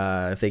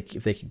 If they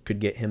could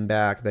get him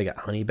back. They got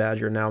Honey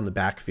Badger now in the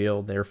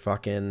backfield. The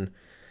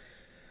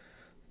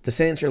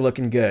Saints are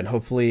looking good.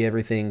 Hopefully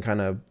everything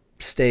kind of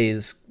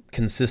stays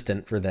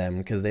consistent for them,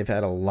 because they've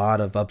had a lot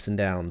of ups and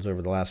downs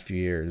over the last few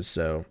years.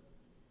 So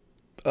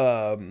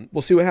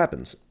we'll see what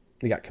happens.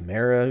 We got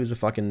Kamara, who's a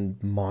fucking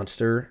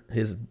monster.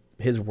 His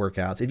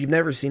workouts. If you've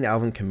never seen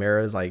Alvin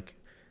Kamara's like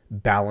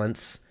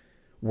balance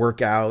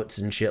workouts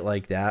and shit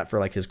like that for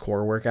like his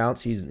core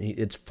workouts,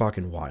 it's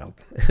fucking wild.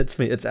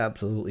 It's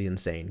absolutely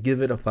insane.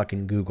 Give it a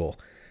fucking Google.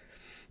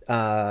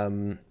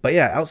 But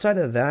yeah, outside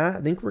of that,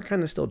 I think we're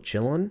kind of still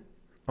chilling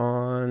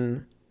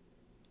on.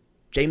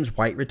 James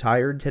White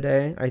retired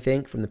today, I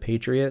think, from the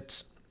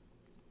Patriots.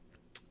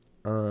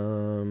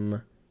 Yeah,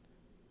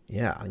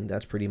 I think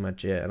that's pretty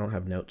much it. I don't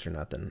have notes or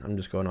nothing. I'm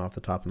just going off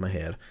the top of my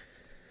head.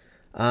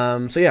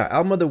 So yeah,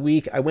 album of the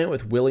week, I went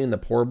with Willie and the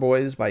Poor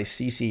Boys by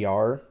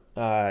CCR.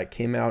 It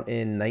came out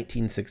in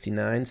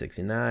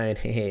 1969,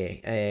 hey,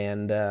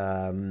 and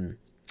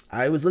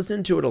I was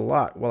listening to it a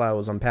lot while I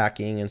was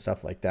unpacking and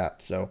stuff like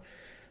that. So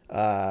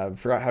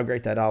forgot how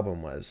great that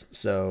album was.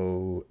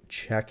 So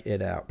check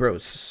it out. Bro,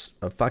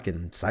 a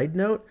fucking side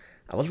note,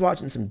 I was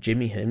watching some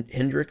Jimi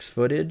Hendrix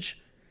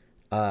footage.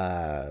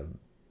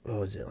 What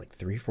was it, like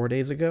 3-4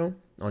 days ago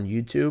on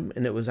YouTube,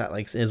 and it was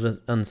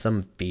on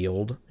some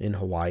field in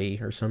Hawaii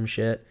or some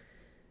shit.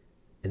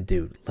 And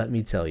dude, let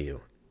me tell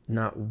you,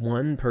 not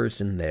one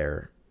person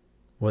there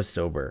was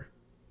sober.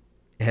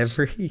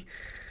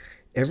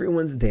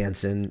 Everyone's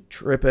dancing,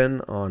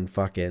 tripping on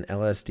fucking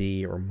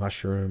LSD or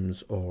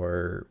mushrooms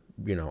or,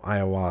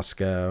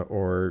 ayahuasca,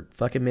 or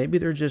fucking maybe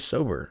they're just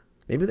sober.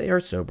 Maybe they are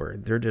sober.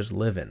 They're just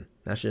living.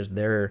 They're just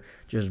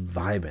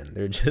vibing.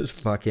 They're just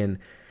fucking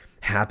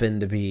happen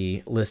to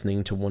be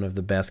listening to one of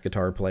the best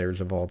guitar players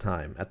of all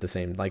time at the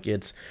same, like,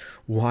 it's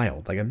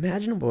wild. Like,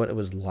 imagine what it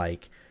was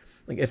like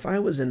if I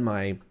was in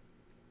my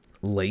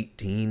late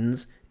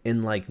teens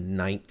in like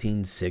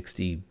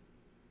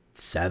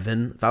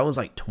 1967, if I was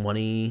like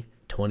 20,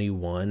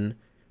 21,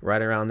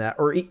 right around that,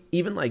 or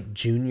even like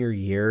junior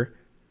year,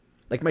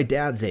 like my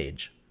dad's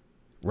age,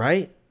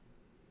 right?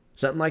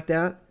 Something like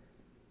that.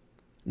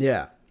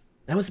 Yeah.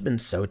 That must have been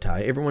so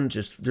tight. Everyone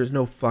there's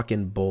no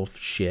fucking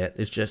bullshit.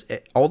 It's just,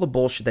 all the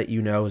bullshit that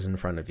you know is in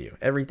front of you.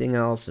 Everything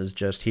else is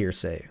just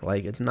hearsay.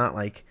 Like, it's not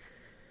like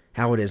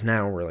how it is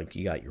now, where like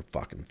you got your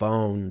fucking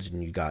phones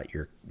and you got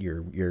your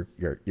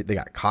they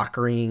got cock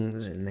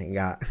rings, and they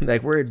got,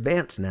 like, we're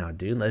advanced now,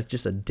 dude. That's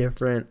just a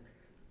different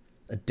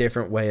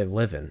way of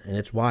living, and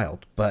it's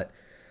wild. But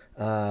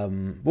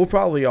we'll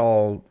probably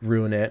all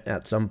ruin it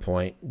at some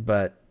point.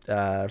 But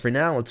for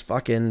now, let's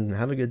fucking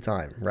have a good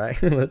time,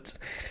 right?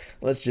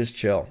 Let's just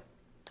chill.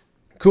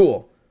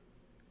 Cool.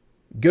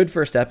 Good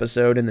first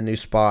episode in the new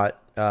spot.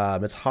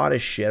 It's hot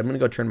as shit. I'm going to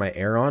go turn my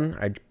air on.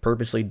 I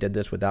purposely did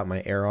this without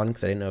my air on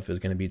because I didn't know if it was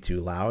going to be too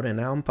loud, and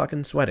now I'm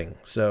fucking sweating.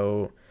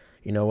 So,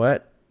 you know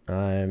what?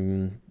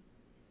 I'm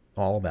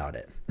all about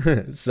it.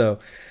 So,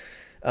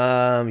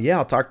 yeah,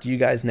 I'll talk to you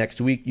guys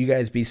next week. You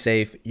guys be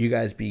safe. You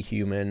guys be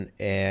human,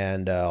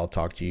 and I'll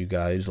talk to you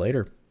guys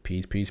later.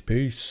 Peace, peace,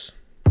 peace.